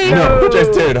that team. No.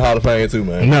 Just Terry the Hall of Fame too,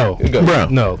 man. No. Bro.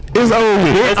 No. It's over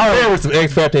with. There was some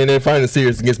X Factor in that final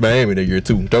series against Miami that year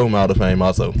too. Throw him Hall of Fame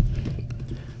also.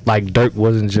 Like Dirk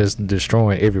wasn't just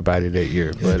destroying everybody that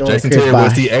year, but Jason Terry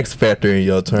was the X Factor in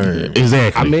your turn.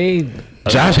 Exactly. I mean,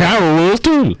 Josh Howard was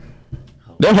too.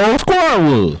 That whole squad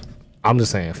was. I'm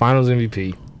just saying, Finals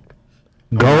MVP,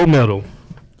 gold medal.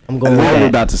 I'm going with I was that.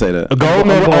 about to say that. A gold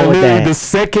medal on the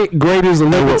second greatest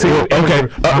Olympic team. Okay.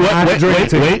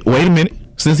 Wait a minute.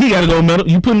 Since he got a gold medal,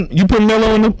 you putting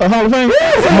Melo in the Hall of Fame?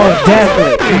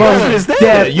 Most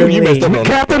definitely. You messed up on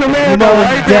Captain America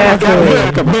right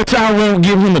there. But y'all won't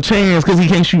give him a chance because he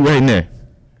can't shoot right now.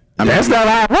 That's not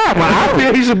our problem. I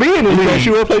feel he should be in the league.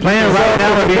 Playing right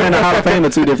now and being in the Hall of Fame are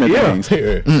two different things.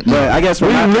 But I guess we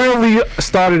literally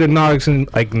started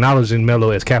acknowledging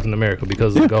Melo as Captain America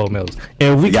because of the gold medals.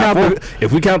 And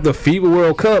if we count the FIBA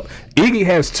World Cup, Iggy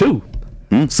has 2.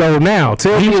 So now,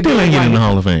 tell me, he still ain't getting in the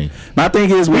Hall of Fame. My thing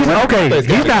is, he's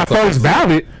not first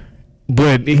ballot,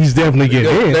 but he's definitely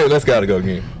getting in. Let's gotta go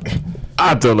again.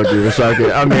 I totally agree with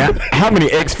Shaka. I mean, how many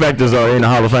X Factors are in the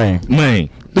Hall of Fame? Man.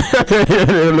 Let's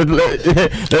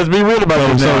be real about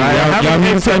it. So y'all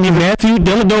mean to tell me Matthew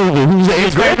Dellavedova, who's the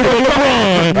ex-great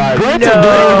LeBron, granted,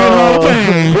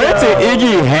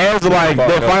 Iggy has like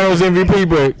that Finals MVP,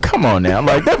 but come on now,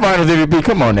 like that Finals MVP,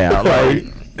 come on now, like.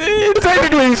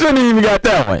 Technically, he shouldn't even got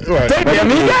that one. Right. Technically, I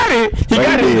mean, he got it. He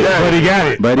got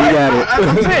it.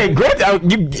 I'm saying, great.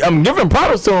 I'm giving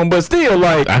props to him, but still,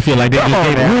 like, I feel like they just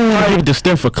gave give it to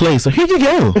Steph for Clay. So here you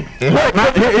go.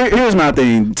 Here's my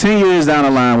thing. 10 years down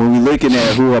the line, when we're looking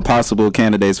at who are possible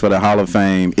candidates for the Hall of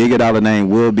Fame, Iguodala's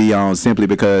name will be on simply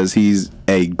because he's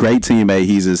a great teammate.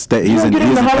 He's an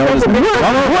eldest.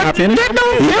 I finished.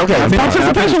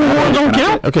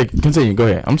 Okay, continue. Go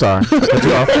ahead. I'm sorry.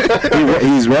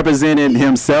 He's represented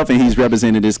himself and he's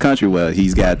represented this country well.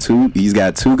 He's got two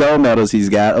gold medals. He's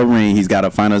got a ring. He's got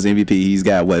a Finals MVP. He's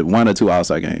got 1 or 2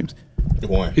 All-Star games.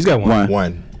 One. He's got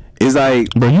one. It's like,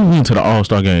 bro, you went to the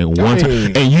All-Star game one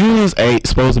time, and you was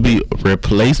supposed to be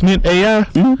replacement AI.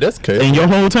 That's cool. And your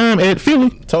whole time at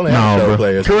Philly. Totally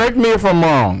players. Correct me if I'm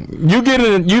wrong. You go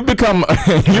into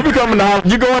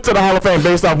the Hall of Fame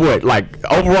based off what? Like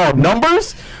overall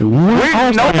numbers?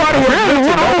 Nobody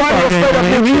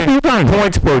has mentioned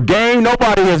points per game.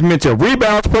 Nobody has mentioned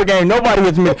rebounds per game. Nobody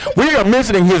has mentioned. We are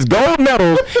mentioning his gold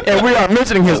medals and we are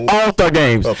mentioning his All-Star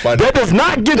games. That does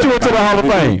not get you into the Hall of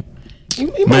Fame. He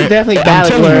was definitely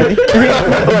ballot worthy.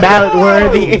 Ballot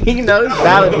worthy. You know,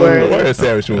 ballot worthy.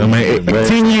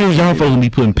 10 years, y'all supposed to be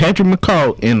putting Patrick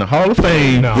McCall in the Hall of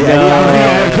Fame. No.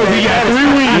 Because he got 3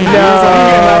 wins.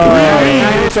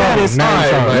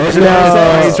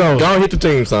 Go hit the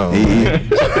team song.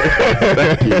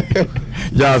 Thank you.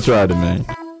 Y'all tried it, man.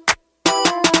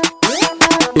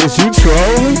 Is you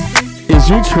trolling? Is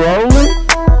you trolling?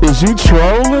 Is you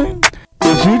trolling?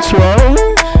 Is you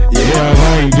trolling? Yeah, I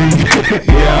might be.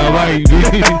 Yeah, I might be.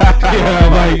 Yeah, I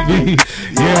might be.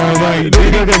 Yeah, I might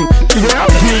be.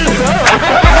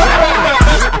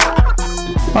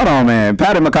 Hold on, man.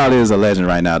 Patty McCall is a legend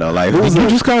right now, though. Like, who's you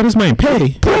just called this man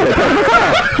Patty? Patty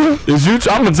McCall. Is you?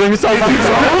 I'm gonna tell you something.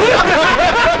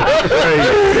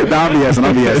 I'm BSing.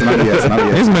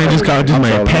 This man just called this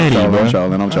man Patty, bro. I'm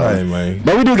trolling. Right, man.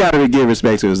 But we do gotta give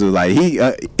respect to his dude. Like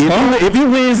if he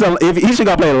wins, if he should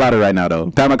go play the lottery right now,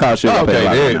 though. Patty McCall should go play the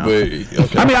lottery right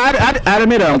now. I mean, I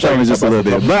admit that I'm trolling just a little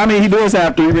bit, but I mean, he does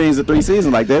have 3 rings in 3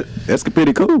 seasons like that. That's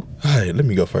pretty cool. All right, let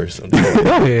me go first. Go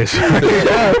ahead.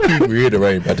 Keep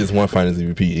reiterating about this one Finals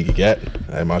MVP Iggy got.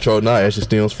 My troll now actually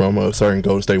stems from a certain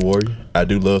Golden State Warrior. I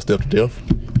do love Steph to death,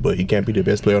 but he can't be the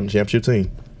best player on the championship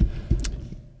team.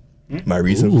 My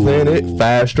reason for saying it: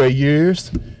 5 straight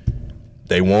years.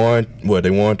 They won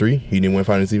 3. He didn't win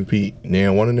Finals MVP.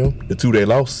 Now one of them. The 2 they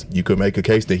lost, you could make a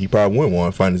case that he probably wouldn't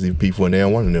win Finals MVP for now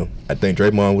one of them. I think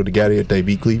Draymond would have got it if they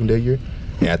beat Cleveland that year,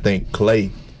 and I think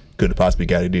Clay could have possibly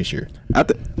got it this year.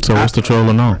 So what's the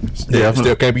trolling on?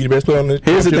 Still can't be the best player on the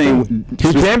Here's the thing: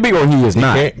 he can be or he is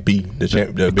not. He can't be the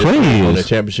best player on the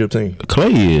championship team.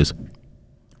 Clay is.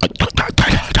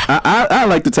 I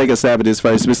like to take a stab at this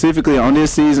first. Specifically on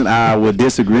this season, I would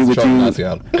disagree with you.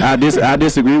 I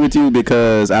disagree with you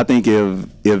because I think if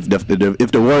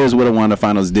the Warriors would have won the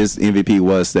Finals, this MVP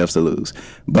was Steph's to lose.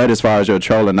 But as far as your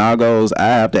trolling now goes, I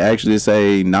have to actually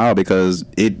say no because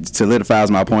it solidifies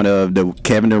my point of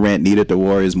Kevin Durant needed the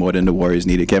Warriors more than the Warriors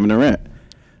needed Kevin Durant.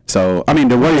 So, I mean,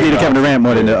 the Warriors needed Kevin Durant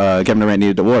more than Kevin Durant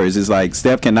needed the Warriors. It's like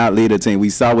Steph cannot lead a team. We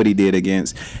saw what he did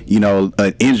against,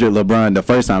 an injured LeBron the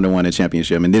first time they won the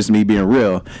championship. And this is me being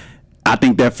real. I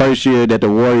think that first year that the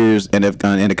Warriors and the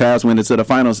Cavs went into the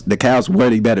finals, the Cavs were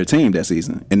the better team that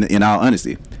season, in all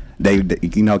honesty.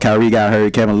 Kyrie got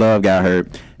hurt, Kevin Love got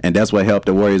hurt, and that's what helped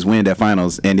the Warriors win that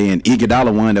finals. And then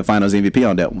Iguodala won the Finals MVP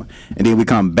on that one. And then we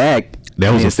come back.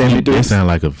 That was a fluke. That sounded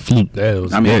like a fluke.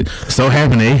 So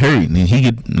happened they hurt, and he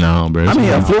get bro. I mean,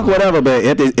 a fluke, whatever. But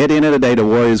at the end of the day, the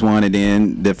Warriors won, and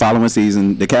then the following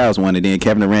season, the Cavs won, and then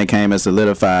Kevin Durant came and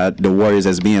solidified the Warriors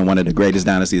as being one of the greatest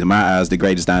dynasties in my eyes, the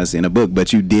greatest dynasty in the book.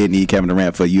 But you did need Kevin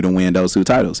Durant for you to win those 2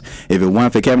 titles. If it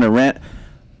weren't for Kevin Durant,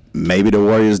 maybe the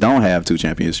Warriors don't have 2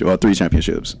 championships or 3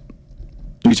 championships.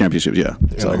 3 championships, yeah.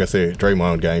 So, like I said,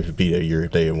 Draymond got MVP that year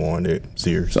if they had won that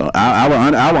series. So I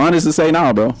would honestly say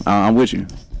no, bro. I'm with you.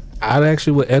 I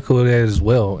actually would echo that as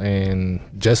well. And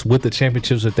just with the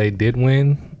championships that they did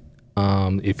win,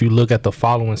 if you look at the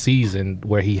following season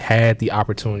where he had the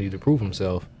opportunity to prove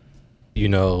himself,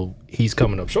 he's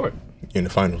coming up short. In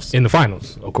the finals. In the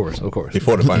finals, of course.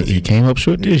 Before the finals. He came up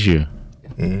short this year.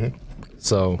 Mm-hmm.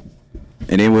 So...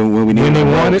 And then when they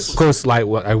won it, of course, like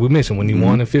what we mentioned, when he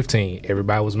won in 15,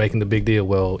 everybody was making the big deal.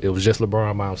 Well, it was just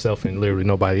LeBron by himself and literally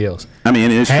nobody else. I mean,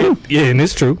 it's true. Yeah, and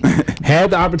it's true. Had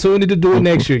the opportunity to do it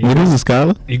next year. What is it,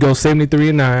 Skylar? You go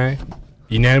 73-9.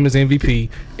 unanimous MVP.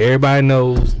 Everybody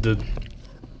knows the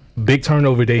big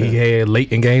turnover that he had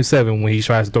late in Game 7 when he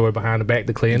tries to throw it behind the back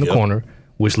to Clay in the corner,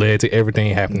 which led to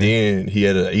everything happening. Then he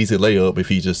had an easy layup if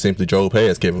he just simply drove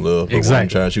past Kevin Love. Exactly.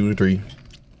 Trying to shoot a three.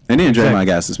 And then Draymond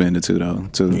got suspended too, though.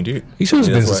 He did. He should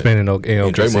have been suspended.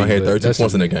 And Draymond had 13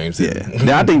 points in that game.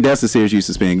 Yeah, I think that's the series you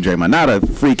suspend Draymond, not a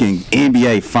freaking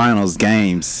NBA Finals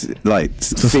games. Like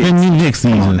suspend you next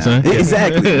season, son.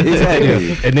 Exactly.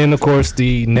 Yeah. And then of course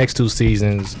the next 2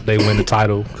 seasons they win the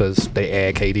title because they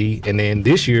add KD. And then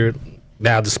this year,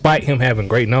 now despite him having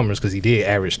great numbers because he did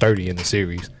average 30 in the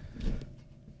series.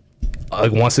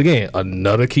 Once again,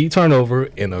 another key turnover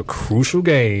in a crucial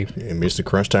game. And missed the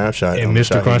crunch time shot.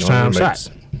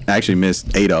 I actually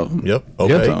missed 8 of them. Yep.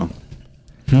 Okay. So,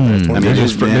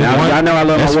 I know I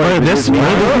love my work. That's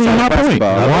my point.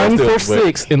 1 for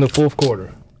 6 in the fourth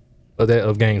quarter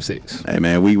of Game 6. Hey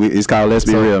man, it's called Let's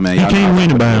Be Real, man. He can't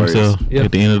win it by himself. At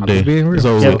the end of the day, it's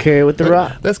over. Carry with the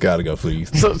rock. That's gotta go,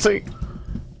 please. So see.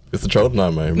 It's a troll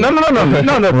tonight, man. No,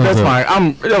 that's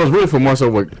fine. That was really for more so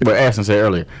what Ashton said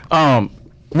earlier.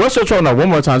 What's your troll now? One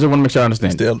more time, just want to make sure I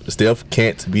understand. Steph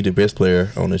can't be the best player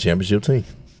on the championship team.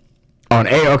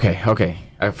 Okay.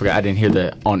 I forgot. I didn't hear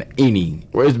that on any.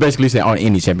 It's basically saying on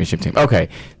any championship team. Okay.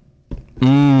 Nope,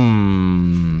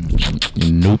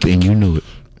 and you knew it.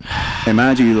 And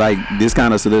mind you, like this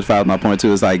kind of solidifies my point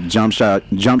too. It's like jump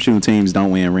shooting teams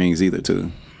don't win rings either too.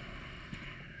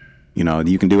 You know,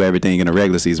 you can do everything in a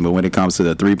regular season, but when it comes to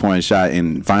the 3-point shot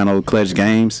in final clutch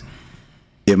games,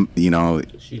 shoot you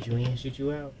in, shoot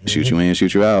you out. Shoot you in,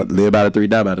 shoot you out. Live by the 3,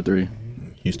 die by the 3.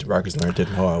 Houston Rockets learned that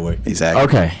the hard way. Exactly.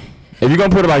 Okay. If you're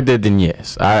gonna put it like that, then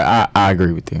yes, I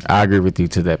agree with you. I agree with you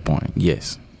to that point.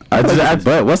 Yes.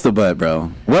 But what's the but,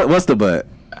 bro? What's the but?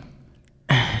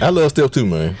 I love Steph too,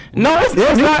 man. No, it's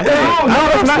not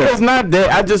that. It's not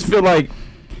that. I just feel like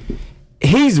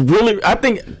he's really. I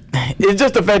think it's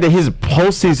just the fact that his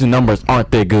postseason numbers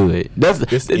aren't that good.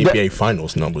 It's NBA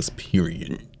Finals numbers,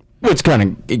 period. Which kind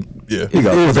of it's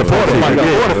a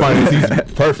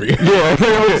quarterfinal. Perfect.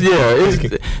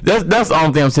 That's the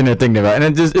only thing I'm sitting there thinking about,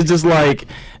 and it's just like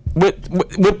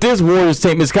with this Warriors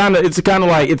team, it's kind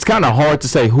of hard to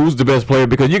say who's the best player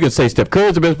because you can say Steph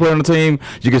Curry's the best player on the team.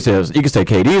 You can say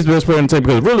KD is the best player on the team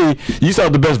because really you saw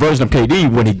the best version of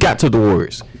KD when he got to the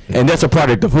Warriors, and that's a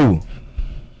product of who?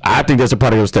 I think that's a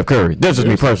product of Steph Curry. That's just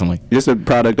me personally. It's a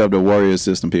product of the Warriors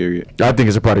system, period. I think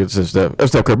it's a product of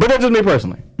Steph Curry, but that's just me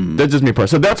personally. That's just me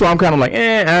personally. So that's why I'm kind of like,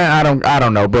 I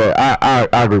don't know, but I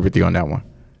agree with you on that one.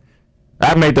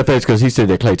 I made the face because he said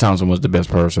that Klay Thompson was the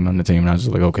best person on the team, and I was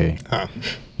just like, okay,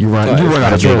 you run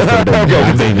out of trouble. I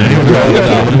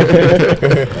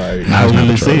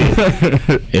really said,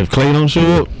 if Klay don't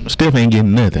show up, Steph ain't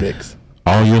getting nothing.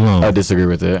 All year long. I disagree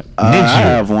with that. Next year, I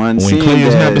have one. When Klay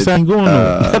is not beside going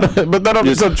but that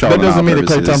doesn't mean that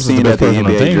Klay Thompson's the best person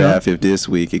on the team. Draft this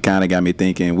week, it kind of got me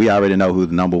thinking. We already know who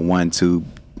the number 1, 2,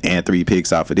 and 3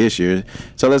 picks are for this year.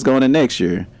 So let's go into next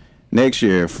year. Next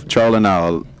year, trolling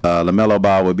out, LaMelo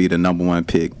Ball would be the number 1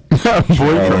 pick.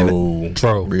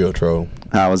 Troll. Real troll.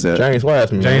 How was that? James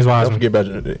Wiseman. Don't forget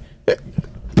about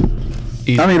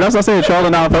I mean, that's what I said,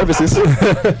 trolling our purposes.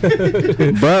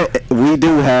 But we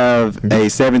do have a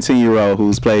 17-year-old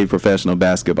who's played professional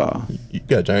basketball. You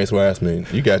got James Wiseman.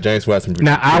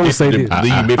 Now, I would say this. I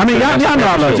mean, y'all know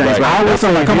I love James Wiseman. I would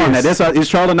say, come on, now, it's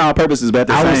trolling our purposes, but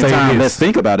at the same time, let's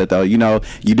think about it, though. You know,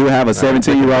 you do have a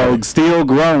 17-year-old still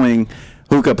growing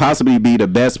who could possibly be the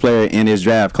best player in his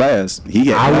draft class. He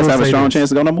has a strong chance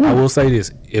to go number 1. I will say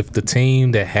this. If the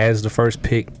team that has the first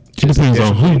pick it depends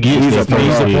on who gets a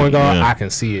point guard. I can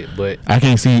see it, but I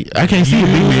can't see a big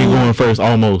man going first.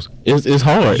 Almost, it's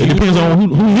hard. It depends on who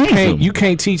needs him. You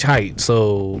can't teach height,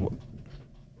 so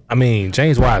I mean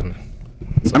James Wiseman.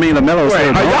 I mean LaMelo.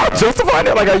 Are y'all justifying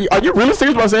that? Like, are you really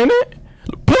serious about saying that?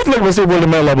 Please look and see where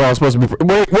LaMelo Ball is supposed to be.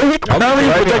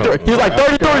 He's like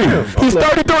 33. He's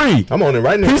 33. I'm on it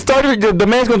right now. He's 30. The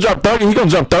man's gonna jump 30. He's gonna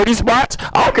jump 30 spots.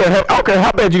 I don't care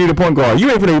how bad you need a point guard.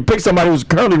 You ain't gonna pick somebody who's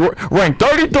currently ranked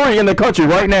 33 in the country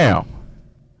right now.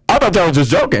 I thought y'all was just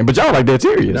joking, but y'all like that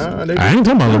serious. I ain't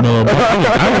talking about LaMelo Ball.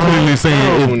 I was really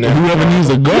saying if whoever needs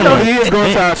a guard. You know, he is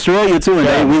going to Australia too,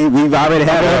 and we've already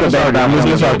had other background.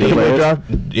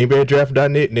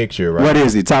 NBADraft.net next year, right? What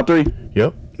is he? Top 3?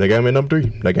 Yep. They got him at number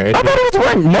 3. They got I thought it was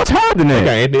ranked much higher than that. They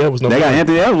got Anthony Edwards number 1. They got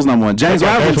Anthony Edwards number 1. James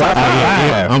Robinson top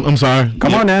 5. I'm sorry.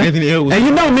 Come on now. Anthony Edwards. And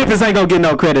you know Memphis ain't gonna get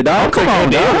no credit, dog. Come on,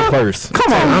 dog. First.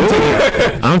 Come on,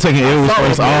 I'm taking Edwards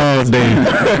first all day.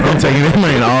 I'm taking that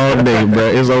man all day, bro.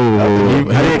 It's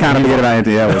over. I did kind of forget about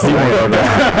Anthony Edwards.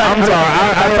 I'm sorry.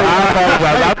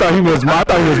 I thought he was much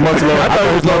lower. I thought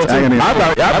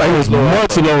he was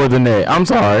much lower than that. I'm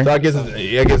sorry. So I guess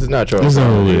it's not Charles. It's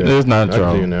over with. It's not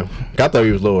Charles. I thought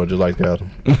he was lower, just like Calvin.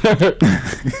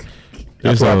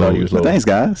 That's why I thought he was lower. Thanks,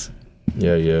 guys.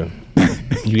 Yeah.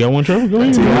 You got one, Trevor? Go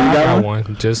ahead. I got one.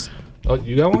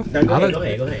 You got one? No, go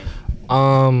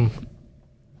ahead.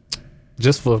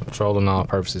 Just for trolling all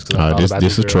purposes.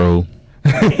 This is troll.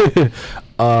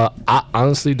 I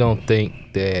honestly don't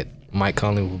think that Mike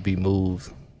Conley will be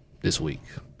moved this week.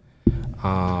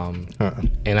 And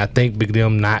I think with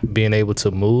them not being able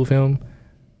to move him,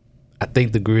 I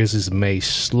think the Grizzlies may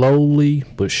slowly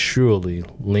but surely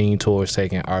lean towards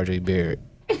taking RJ Barrett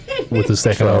with the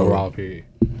second overall pick.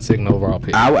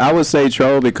 I would say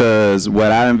troll because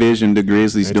what I envision the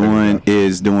Grizzlies doing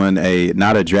is doing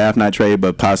not a draft night trade,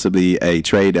 but possibly a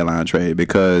trade deadline trade.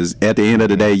 Because at the end of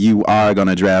the day, you are going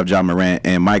to draft Ja Morant,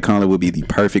 and Mike Conley would be the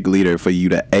perfect leader for you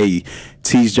to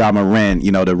teach Ja Morant,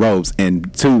 the ropes,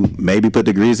 and 2, maybe put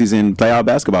the Grizzlies in playoff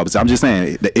basketball. But I'm just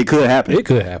saying it could happen. It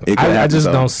could happen. I just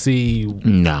don't see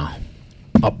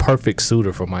a perfect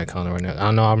suitor for Mike Conley right now.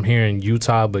 I know I'm hearing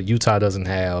Utah, but Utah doesn't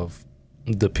have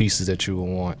the pieces that you would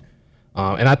want.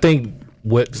 And I think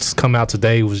what's come out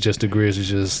today was just the Grizzlies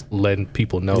just letting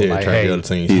people know,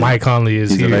 hey, Mike Conley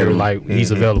is here, available.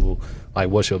 He's available. Like,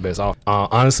 what's your best offer?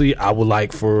 Honestly, I would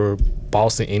like for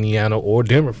Boston, Indiana, or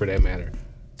Denver, for that matter,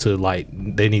 to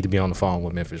they need to be on the phone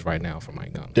with Memphis right now for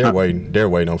Mike Conley. They're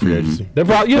waiting on free agency. They're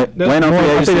probably waiting on free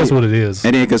agency. I think that's what it is.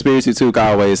 And then Conspiracy 2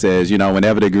 always says,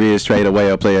 whenever the Grizz trade away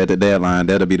a player at the deadline,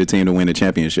 that'll be the team to win the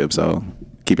championship. So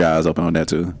keep your eyes open on that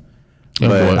too.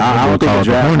 But I don't think the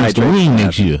draft night trade win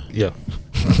next year. Yeah,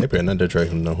 they better not trade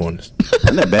from the Hornets.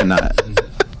 They better not.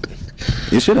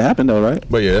 It should have happened though, right?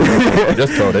 But yeah,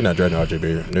 that's troll. They're not drafting RJ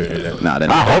Barrett. Nah,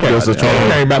 I hope that's a troll.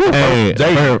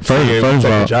 First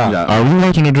of all, are we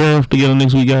watching the draft together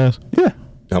next week, guys? Yeah.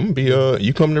 I'm gonna be.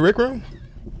 You coming to Rec Room?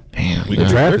 Damn, the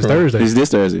draft is Thursday. It's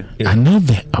this Thursday. Yeah. I know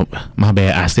that. Oh, my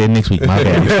bad. I said next week. My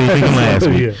bad. I'm still thinking last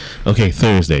week. Okay,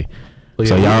 Thursday.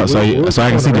 So I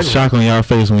can see the shock on y'all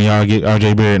face when y'all get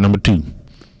RJ Barrett number 2.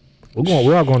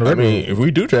 We're all going to Rec Room. If we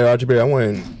do draft RJ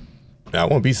Barrett, I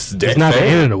won't be. It's not the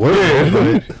end of the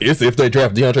world. It's if they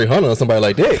draft DeAndre Hunter or somebody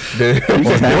like that. Where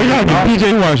y'all get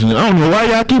PJ Washington? I don't know why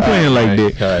y'all keep playing like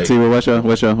that. T, what's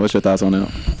your thoughts on that?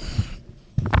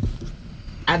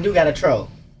 I do got a troll.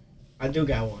 I do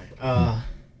got one.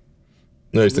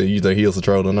 No, so you think he was a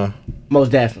troll or not? Most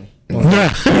definitely.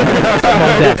 That's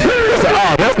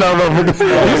not no. You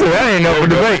said that ain't no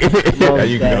debate. There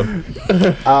you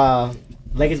go.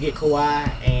 Lakers get Kawhi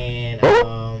and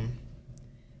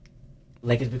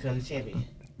Lakers become the champion.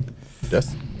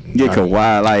 That's get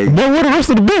Kawhi But where the rest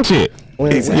of the bench at?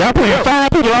 Y'all playing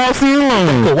 5 people all season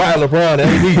long. Kawhi, LeBron,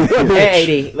 and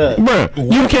AD. Look, bro,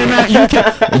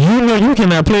 you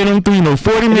cannot play them 3 no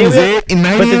 40 minutes and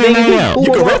 90 in and 90 out.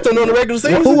 You can rest them on the regular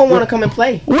season. Who would want to come and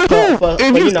play? For low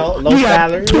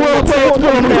salary. 12 players put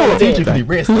on the floor. He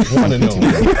rested one of them.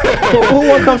 Who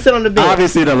want to come sit on the bench?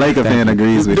 Obviously, the Laker fan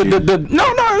agrees with you.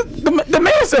 The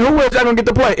man said who else y'all gonna get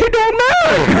to play? It don't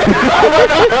matter.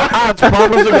 I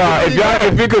promise you, God,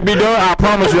 if it could be done, I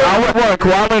promise you, I would want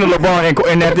Kawhi Leonard, LeBron,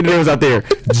 and Anthony Davis out there.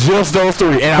 Just those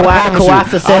 3. And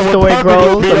Kawhi's success story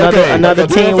grows. Another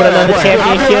team with another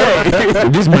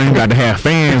championship. This man got to have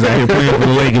fans out here playing for the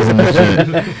Lakers and this shit.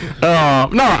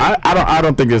 No, I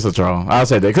don't think it's a troll. I'll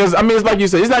say that because it's like you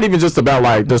said, it's not even just about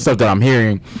like the stuff that I'm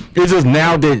hearing. It's just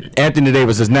now that Anthony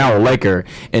Davis is now a Laker,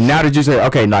 and now that you say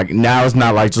okay, like now it's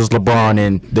not like just LeBron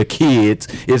and the kids.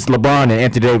 It's LeBron and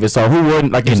Anthony Davis. So who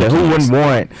wouldn't, like you said, who wouldn't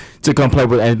want to come play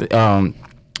with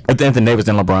Anthony Davis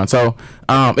and LeBron? So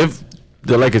if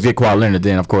the Lakers get Kawhi Leonard,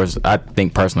 then of course I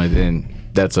think personally, then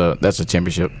that's a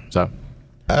championship. So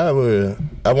I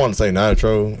want to say not a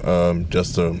troll,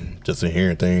 just to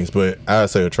hearing things, but I'd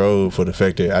say a troll for the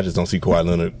fact that I just don't see Kawhi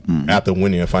Leonard after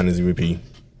winning a Finals MVP,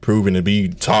 proving to be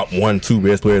top 1-2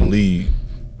 best player in the league,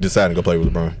 deciding to go play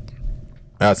with LeBron.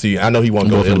 I know he wants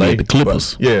to go to LA. The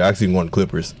Clippers. Yeah, I see him going to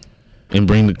Clippers. And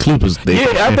bring the Clippers.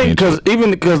 I think because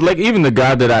even the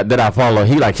guy that I follow,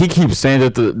 he keeps saying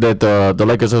that the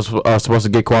Lakers are supposed to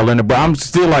get Kawhi Leonard, but I'm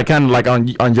still like kind of like on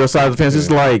your side of the fence.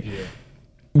 It's like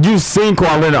you've seen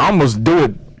Kawhi Leonard almost do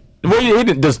it. Well, he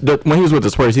didn't when he was with the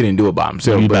Spurs, he didn't do it by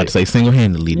himself. You about to say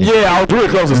single-handedly? Yeah, I was really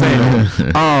close to saying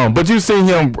that. But you've seen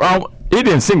him. He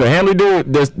didn't single-handedly do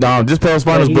it this past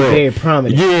finals, he's but very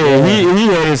prominent. Yeah, he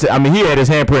had his. I mean, he had his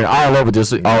handprint all over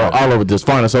this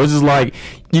final. So it's just like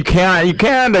you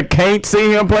kind of can't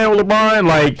see him playing with LeBron.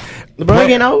 Like LeBron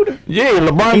getting older. Yeah,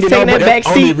 LeBron he's taking that back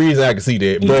seat. Only reason I can see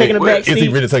that. He's taking the back seat. Is he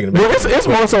really taking the back seat? It's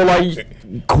more so like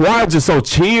Kawhi just so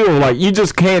chill. Like you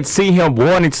just can't see him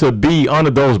wanting to be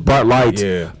under those bright lights.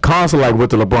 Yeah. Constantly like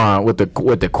with the LeBron, with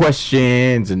the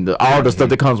questions and all the stuff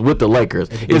that comes with the Lakers.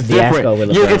 It's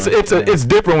different. Yeah, it's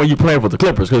different when you playing for the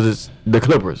Clippers because it's the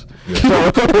Clippers. Yeah.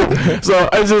 So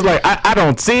it's just like I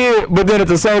don't see it, but then at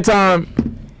the same time,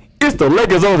 it's the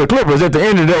Lakers over the Clippers at the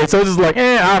end of the day. So it's just like,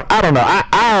 I don't know.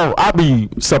 I'll be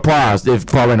surprised if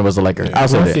Kawhi Leonard was a Laker. I'll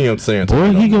say that. See him saying,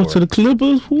 boy, he go to the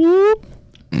Clippers. Whoop.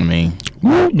 I mean,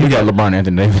 you got LeBron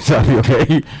Anthony Davis. I'll be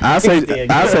okay. I say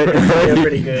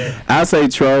pretty good. I say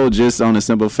troll just on the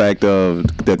simple fact of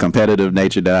the competitive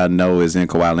nature that I know is in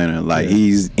Kawhi Leonard. Like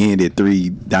he's ended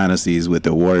 3 dynasties with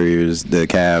the Warriors, the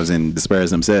Cavs, and the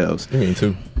Spurs themselves. You mean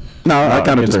 2? No, I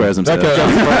kind of the Spurs themselves.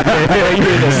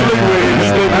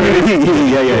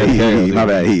 My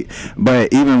bad, Heat.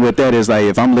 But even with that, it's like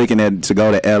if I'm looking at to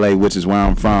go to LA, which is where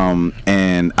I'm from,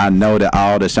 and I know that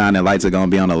all the shining lights are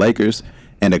gonna be on the Lakers.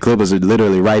 And the Clippers are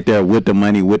literally right there with the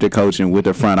money, with the coaching, with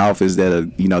the front office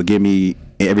that give me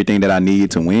everything that I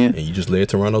need to win. And you just led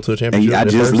Toronto to a championship. And I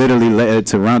just literally led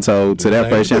Toronto to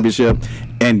that first championship.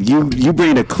 And you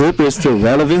bring the Clippers to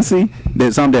relevancy.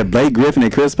 That's something that Blake Griffin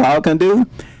and Chris Paul can do.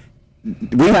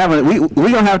 We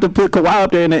gonna have to put Kawhi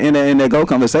up there in the GOAT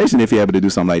conversation if you're able to do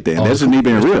something like that. And that's just me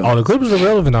being real. Oh, the Clippers are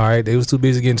relevant, all right. They was too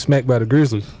busy getting smacked by the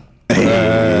Grizzlies.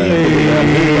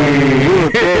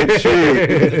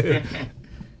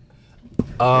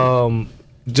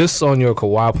 Just on your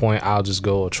Kawhi point, I'll just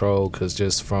go a troll because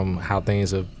just from how things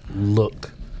have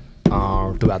looked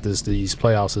throughout these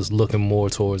playoffs, is looking more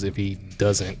towards if he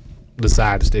doesn't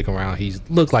decide to stick around,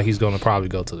 looks like he's going to probably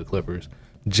go to the Clippers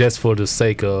just for the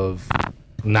sake of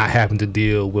not having to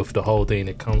deal with the whole thing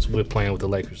that comes with playing with the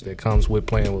Lakers, that comes with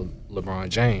playing with LeBron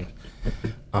James.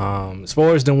 As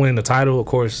far as them winning the title, of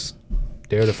course,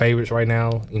 they're the favorites right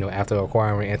now. After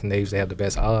acquiring Anthony Davis, they have the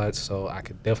best odds, so I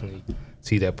could definitely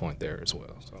see that point there as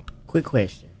well. So, quick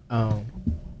question: do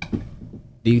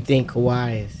you think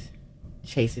Kawhi is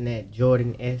chasing that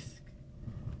Jordan-esque?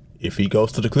 If he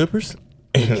goes to the Clippers,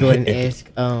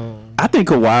 Jordan-esque. I think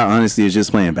Kawhi honestly is just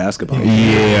playing basketball.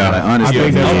 Yeah, honestly, I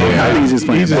think he's just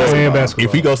playing basketball.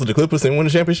 If he goes to the Clippers and win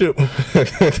the championship,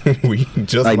 we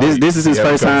just like this is his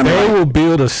first time. They will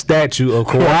build a statue of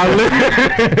Kawhi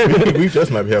Leonard. we just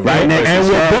might be having right next,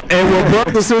 and we'll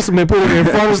buck the system and put it in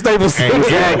front of Staples.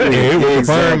 Exactly. It will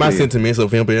confirm my sentiments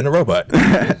of him being a robot.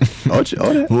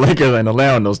 Lakers ain't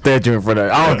allowing no statue in front of.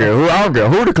 I don't care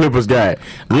who the Clippers got.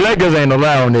 Lakers ain't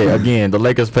allowing it again. The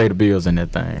Lakers pay the bills in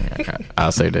that thing.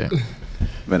 I'll say that.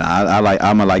 But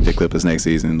I'm gonna like the Clippers next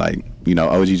season. Like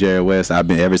OG Jerry West. I've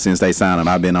been ever since they signed him.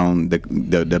 I've been on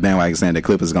the bandwagon saying the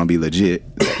Clippers is gonna be legit.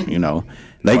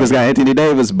 Lakers got Anthony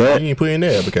Davis, but you ain't put in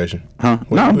their application. Huh?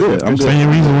 No, I'm good. I'm good. Same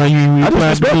reason why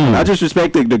you I just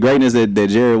respect the greatness that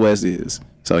Jerry West is.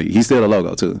 So he's still a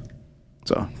logo too.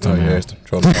 So. Oh yeah, it's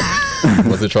trolling.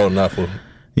 What's it trolling not for?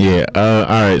 Yeah. All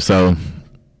right. So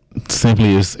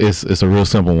simply, it's a real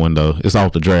simple one though. It's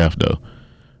off the draft though.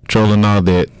 Trolling all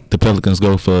that the Pelicans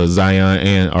go for Zion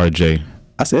and RJ.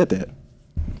 I said that.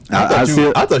 I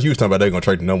thought you was talking about they're gonna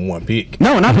trade the number 1 pick.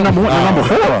 No, not the number 1, the number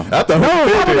 4. I thought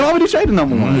why would he trade the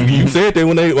number 1? You said that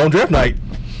when they on draft night.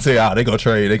 Say, they gonna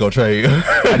trade. I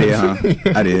did, huh?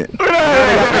 I did. But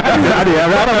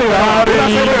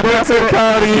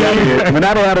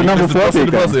I don't have a number 4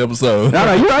 pick. Episode.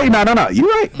 No, you're right. No, you're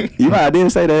right. You're right. I didn't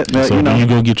say that. So you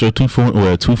go get your two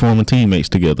former teammates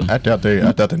together. I thought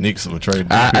the Knicks would trade for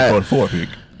the 4 pick.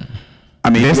 I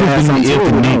mean, that's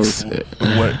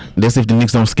if the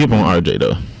Knicks don't skip on RJ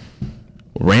though.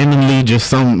 Randomly, just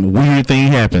some weird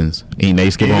thing happens, and they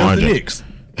skip on RJ. The Knicks.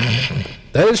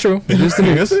 That is true. It's the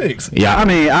Knicks. Yeah, I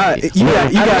mean, you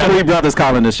got 3 brothers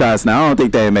calling the shots now. I don't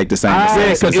think they make the same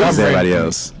mistakes as everybody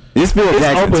else. It's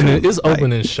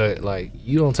open and shut. Like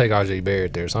you don't take RJ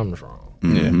Barrett there. Something's wrong.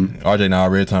 Mm-hmm. Yeah, RJ now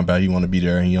already talking about he want to be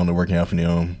there and he only working out for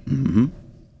them. Mm-hmm.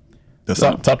 The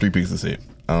top 3 picks is it.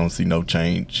 I don't see no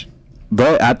change.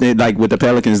 But I think like with the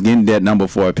Pelicans getting that number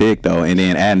 4 pick though, and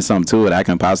then adding something to it, I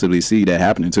can possibly see that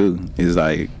happening too. It's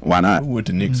like why not? What would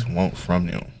the Knicks want from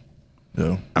them?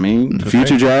 Though? I mean,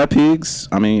 future draft picks.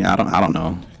 I mean, I don't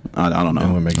know. I don't know. It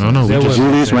wouldn't make sense.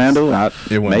 Julius Randle. It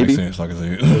wouldn't maybe. make sense. Like I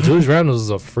said, well, Julius Randle is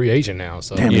a free agent now.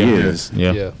 So damn, he is.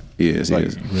 Yeah. He is. You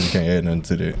really can't add nothing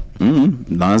to that.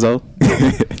 Lonzo.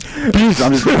 I'm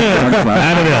just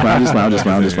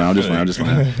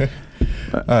playing.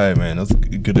 All right, man. That was a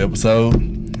good episode.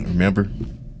 Remember,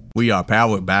 we are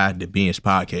powered by the Binge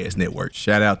Podcast Network.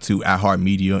 Shout out to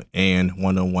iHeartMedia and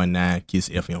 1019 Kiss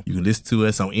FM. You can listen to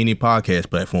us on any podcast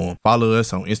platform. Follow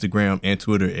us on Instagram and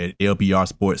Twitter at LBR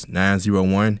Sports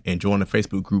 901 and join the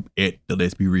Facebook group at the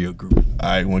Let's Be Real group. All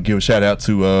right, want to give a shout out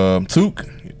to Took.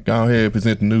 Go ahead and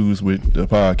present the news with the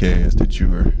podcast that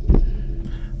you are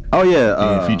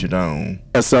being featured on.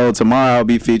 So tomorrow I'll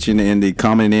be featuring in the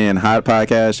Coming In Hot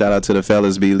podcast. Shout out to the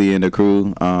fellas, B. Lee and the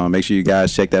crew. Make sure you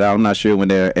guys check that out. I'm not sure when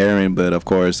they're airing, but of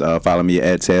course follow me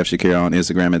at Tav Shakir on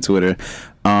Instagram and Twitter.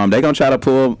 They're gonna try to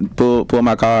pull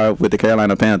my card with the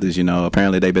Carolina Panthers. You know,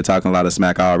 apparently they've been talking a lot of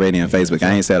smack already on Facebook.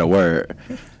 I ain't said a word.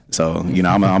 So, you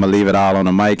know, I'm gonna leave it all on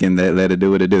the mic and let it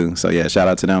do what it do. So yeah, shout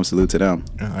out to them, salute to them.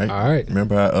 All right.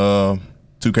 Remember our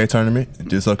 2K tournament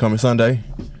this upcoming Sunday.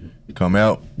 Come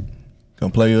out,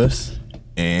 come play us,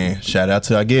 and shout out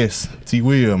to our guest, T.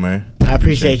 Will, man. I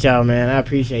appreciate y'all, man. I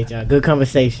appreciate y'all. Good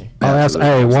conversation.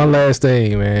 Hey, one last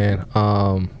thing, man.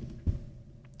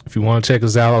 If you want to check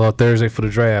us out on Thursday for the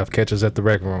draft, catch us at the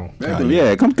Rec Room.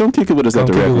 Yeah, come kick it with us at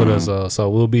the Rec Room. So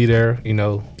we'll be there, you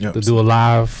know, to do a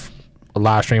live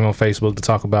stream on Facebook to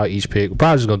talk about each pick. We're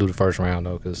probably just gonna do the first round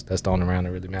though, because that's the only round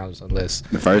that really matters. Unless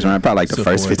the first round, probably like the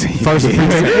first 15. First 15.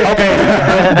 Okay,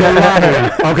 the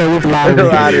lottery. Okay, with the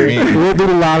lottery. We'll do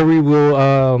the lottery. We'll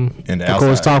of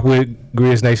course talk with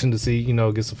Grizz Nation to see, you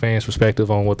know, get some fans' perspective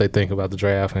on what they think about the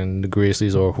draft and the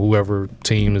Grizzlies or whoever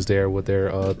team is there with their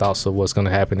thoughts of what's gonna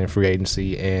happen in free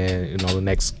agency and, you know, the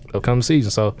next upcoming season.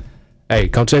 So, hey,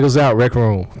 come check us out, Rec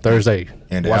Room, Thursday.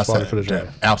 And the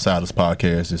Outsiders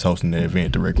podcast is hosting the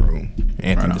event, the Rec Room.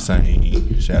 Anthony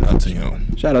Desane, shout out to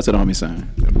him. Shout out to the homie son.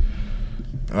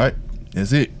 All right,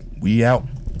 that's it. We out.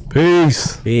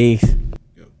 Peace. It's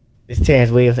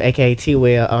Terrence Williams, a.k.a.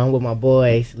 T-Will. I'm with my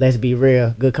boys. Let's Be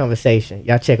Real. Good conversation.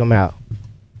 Y'all check them out.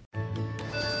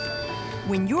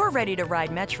 When you're ready to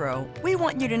ride Metro, we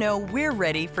want you to know we're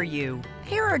ready for you.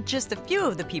 Here are just a few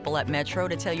of the people at Metro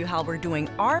to tell you how we're doing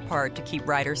our part to keep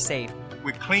riders safe.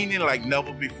 We're cleaning like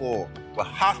never before with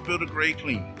hospital-grade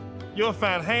cleaning. You'll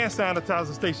find hand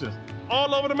sanitizer stations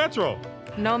all over the Metro.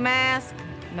 No mask,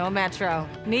 no Metro.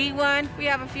 Need one? We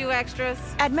have a few extras.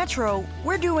 At Metro,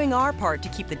 we're doing our part to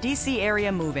keep the D.C.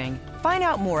 area moving. Find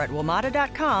out more at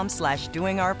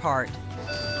WMATA.com/doingourpart.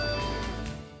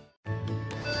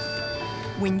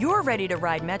 When you're ready to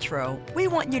ride Metro, we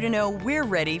want you to know we're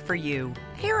ready for you.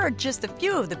 Here are just a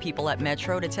few of the people at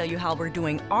Metro to tell you how we're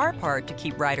doing our part to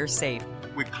keep riders safe.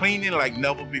 We're cleaning like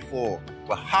never before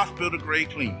with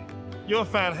hospital-grade cleaning. You'll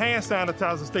find hand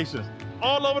sanitizer stations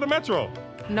all over the Metro.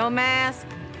 No mask,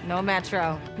 no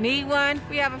Metro. Need one?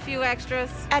 We have a few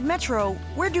extras. At Metro,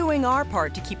 we're doing our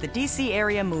part to keep the D.C.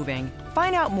 area moving.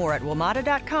 Find out more at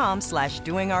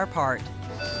WMATA.com/doingourpart.